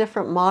of the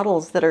different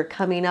models that are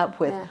coming up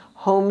with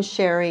home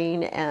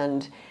sharing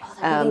and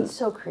Everything's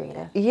so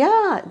creative.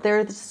 yeah,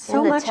 there's so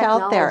And the much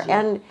out there. technology.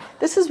 And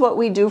this is what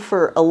we do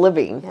for a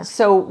living. Yeah.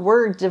 So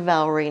we're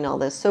devouring all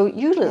this. So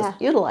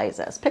utilize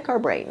us. Pick our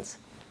brains.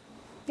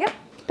 Yep.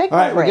 Pick All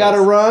our right, we brains. got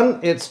to run.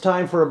 It's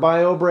time for a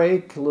bio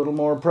break, a little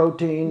more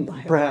protein,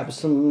 perhaps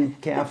some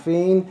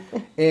caffeine,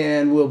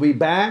 and we'll be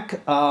back.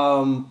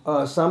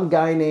 Some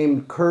guy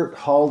named Kurt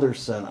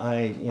Haldorson.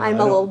 I'm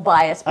a little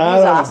biased, but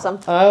he's awesome.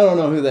 I don't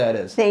know who that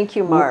is. Thank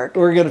you, Mark.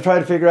 We're going to try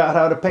to figure out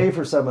how to pay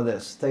for some of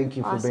this. Thank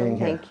you for being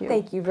here. Thank you.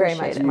 Thank you very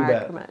Appreciate much, it. You Mark.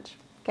 bet. Very much.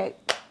 Okay.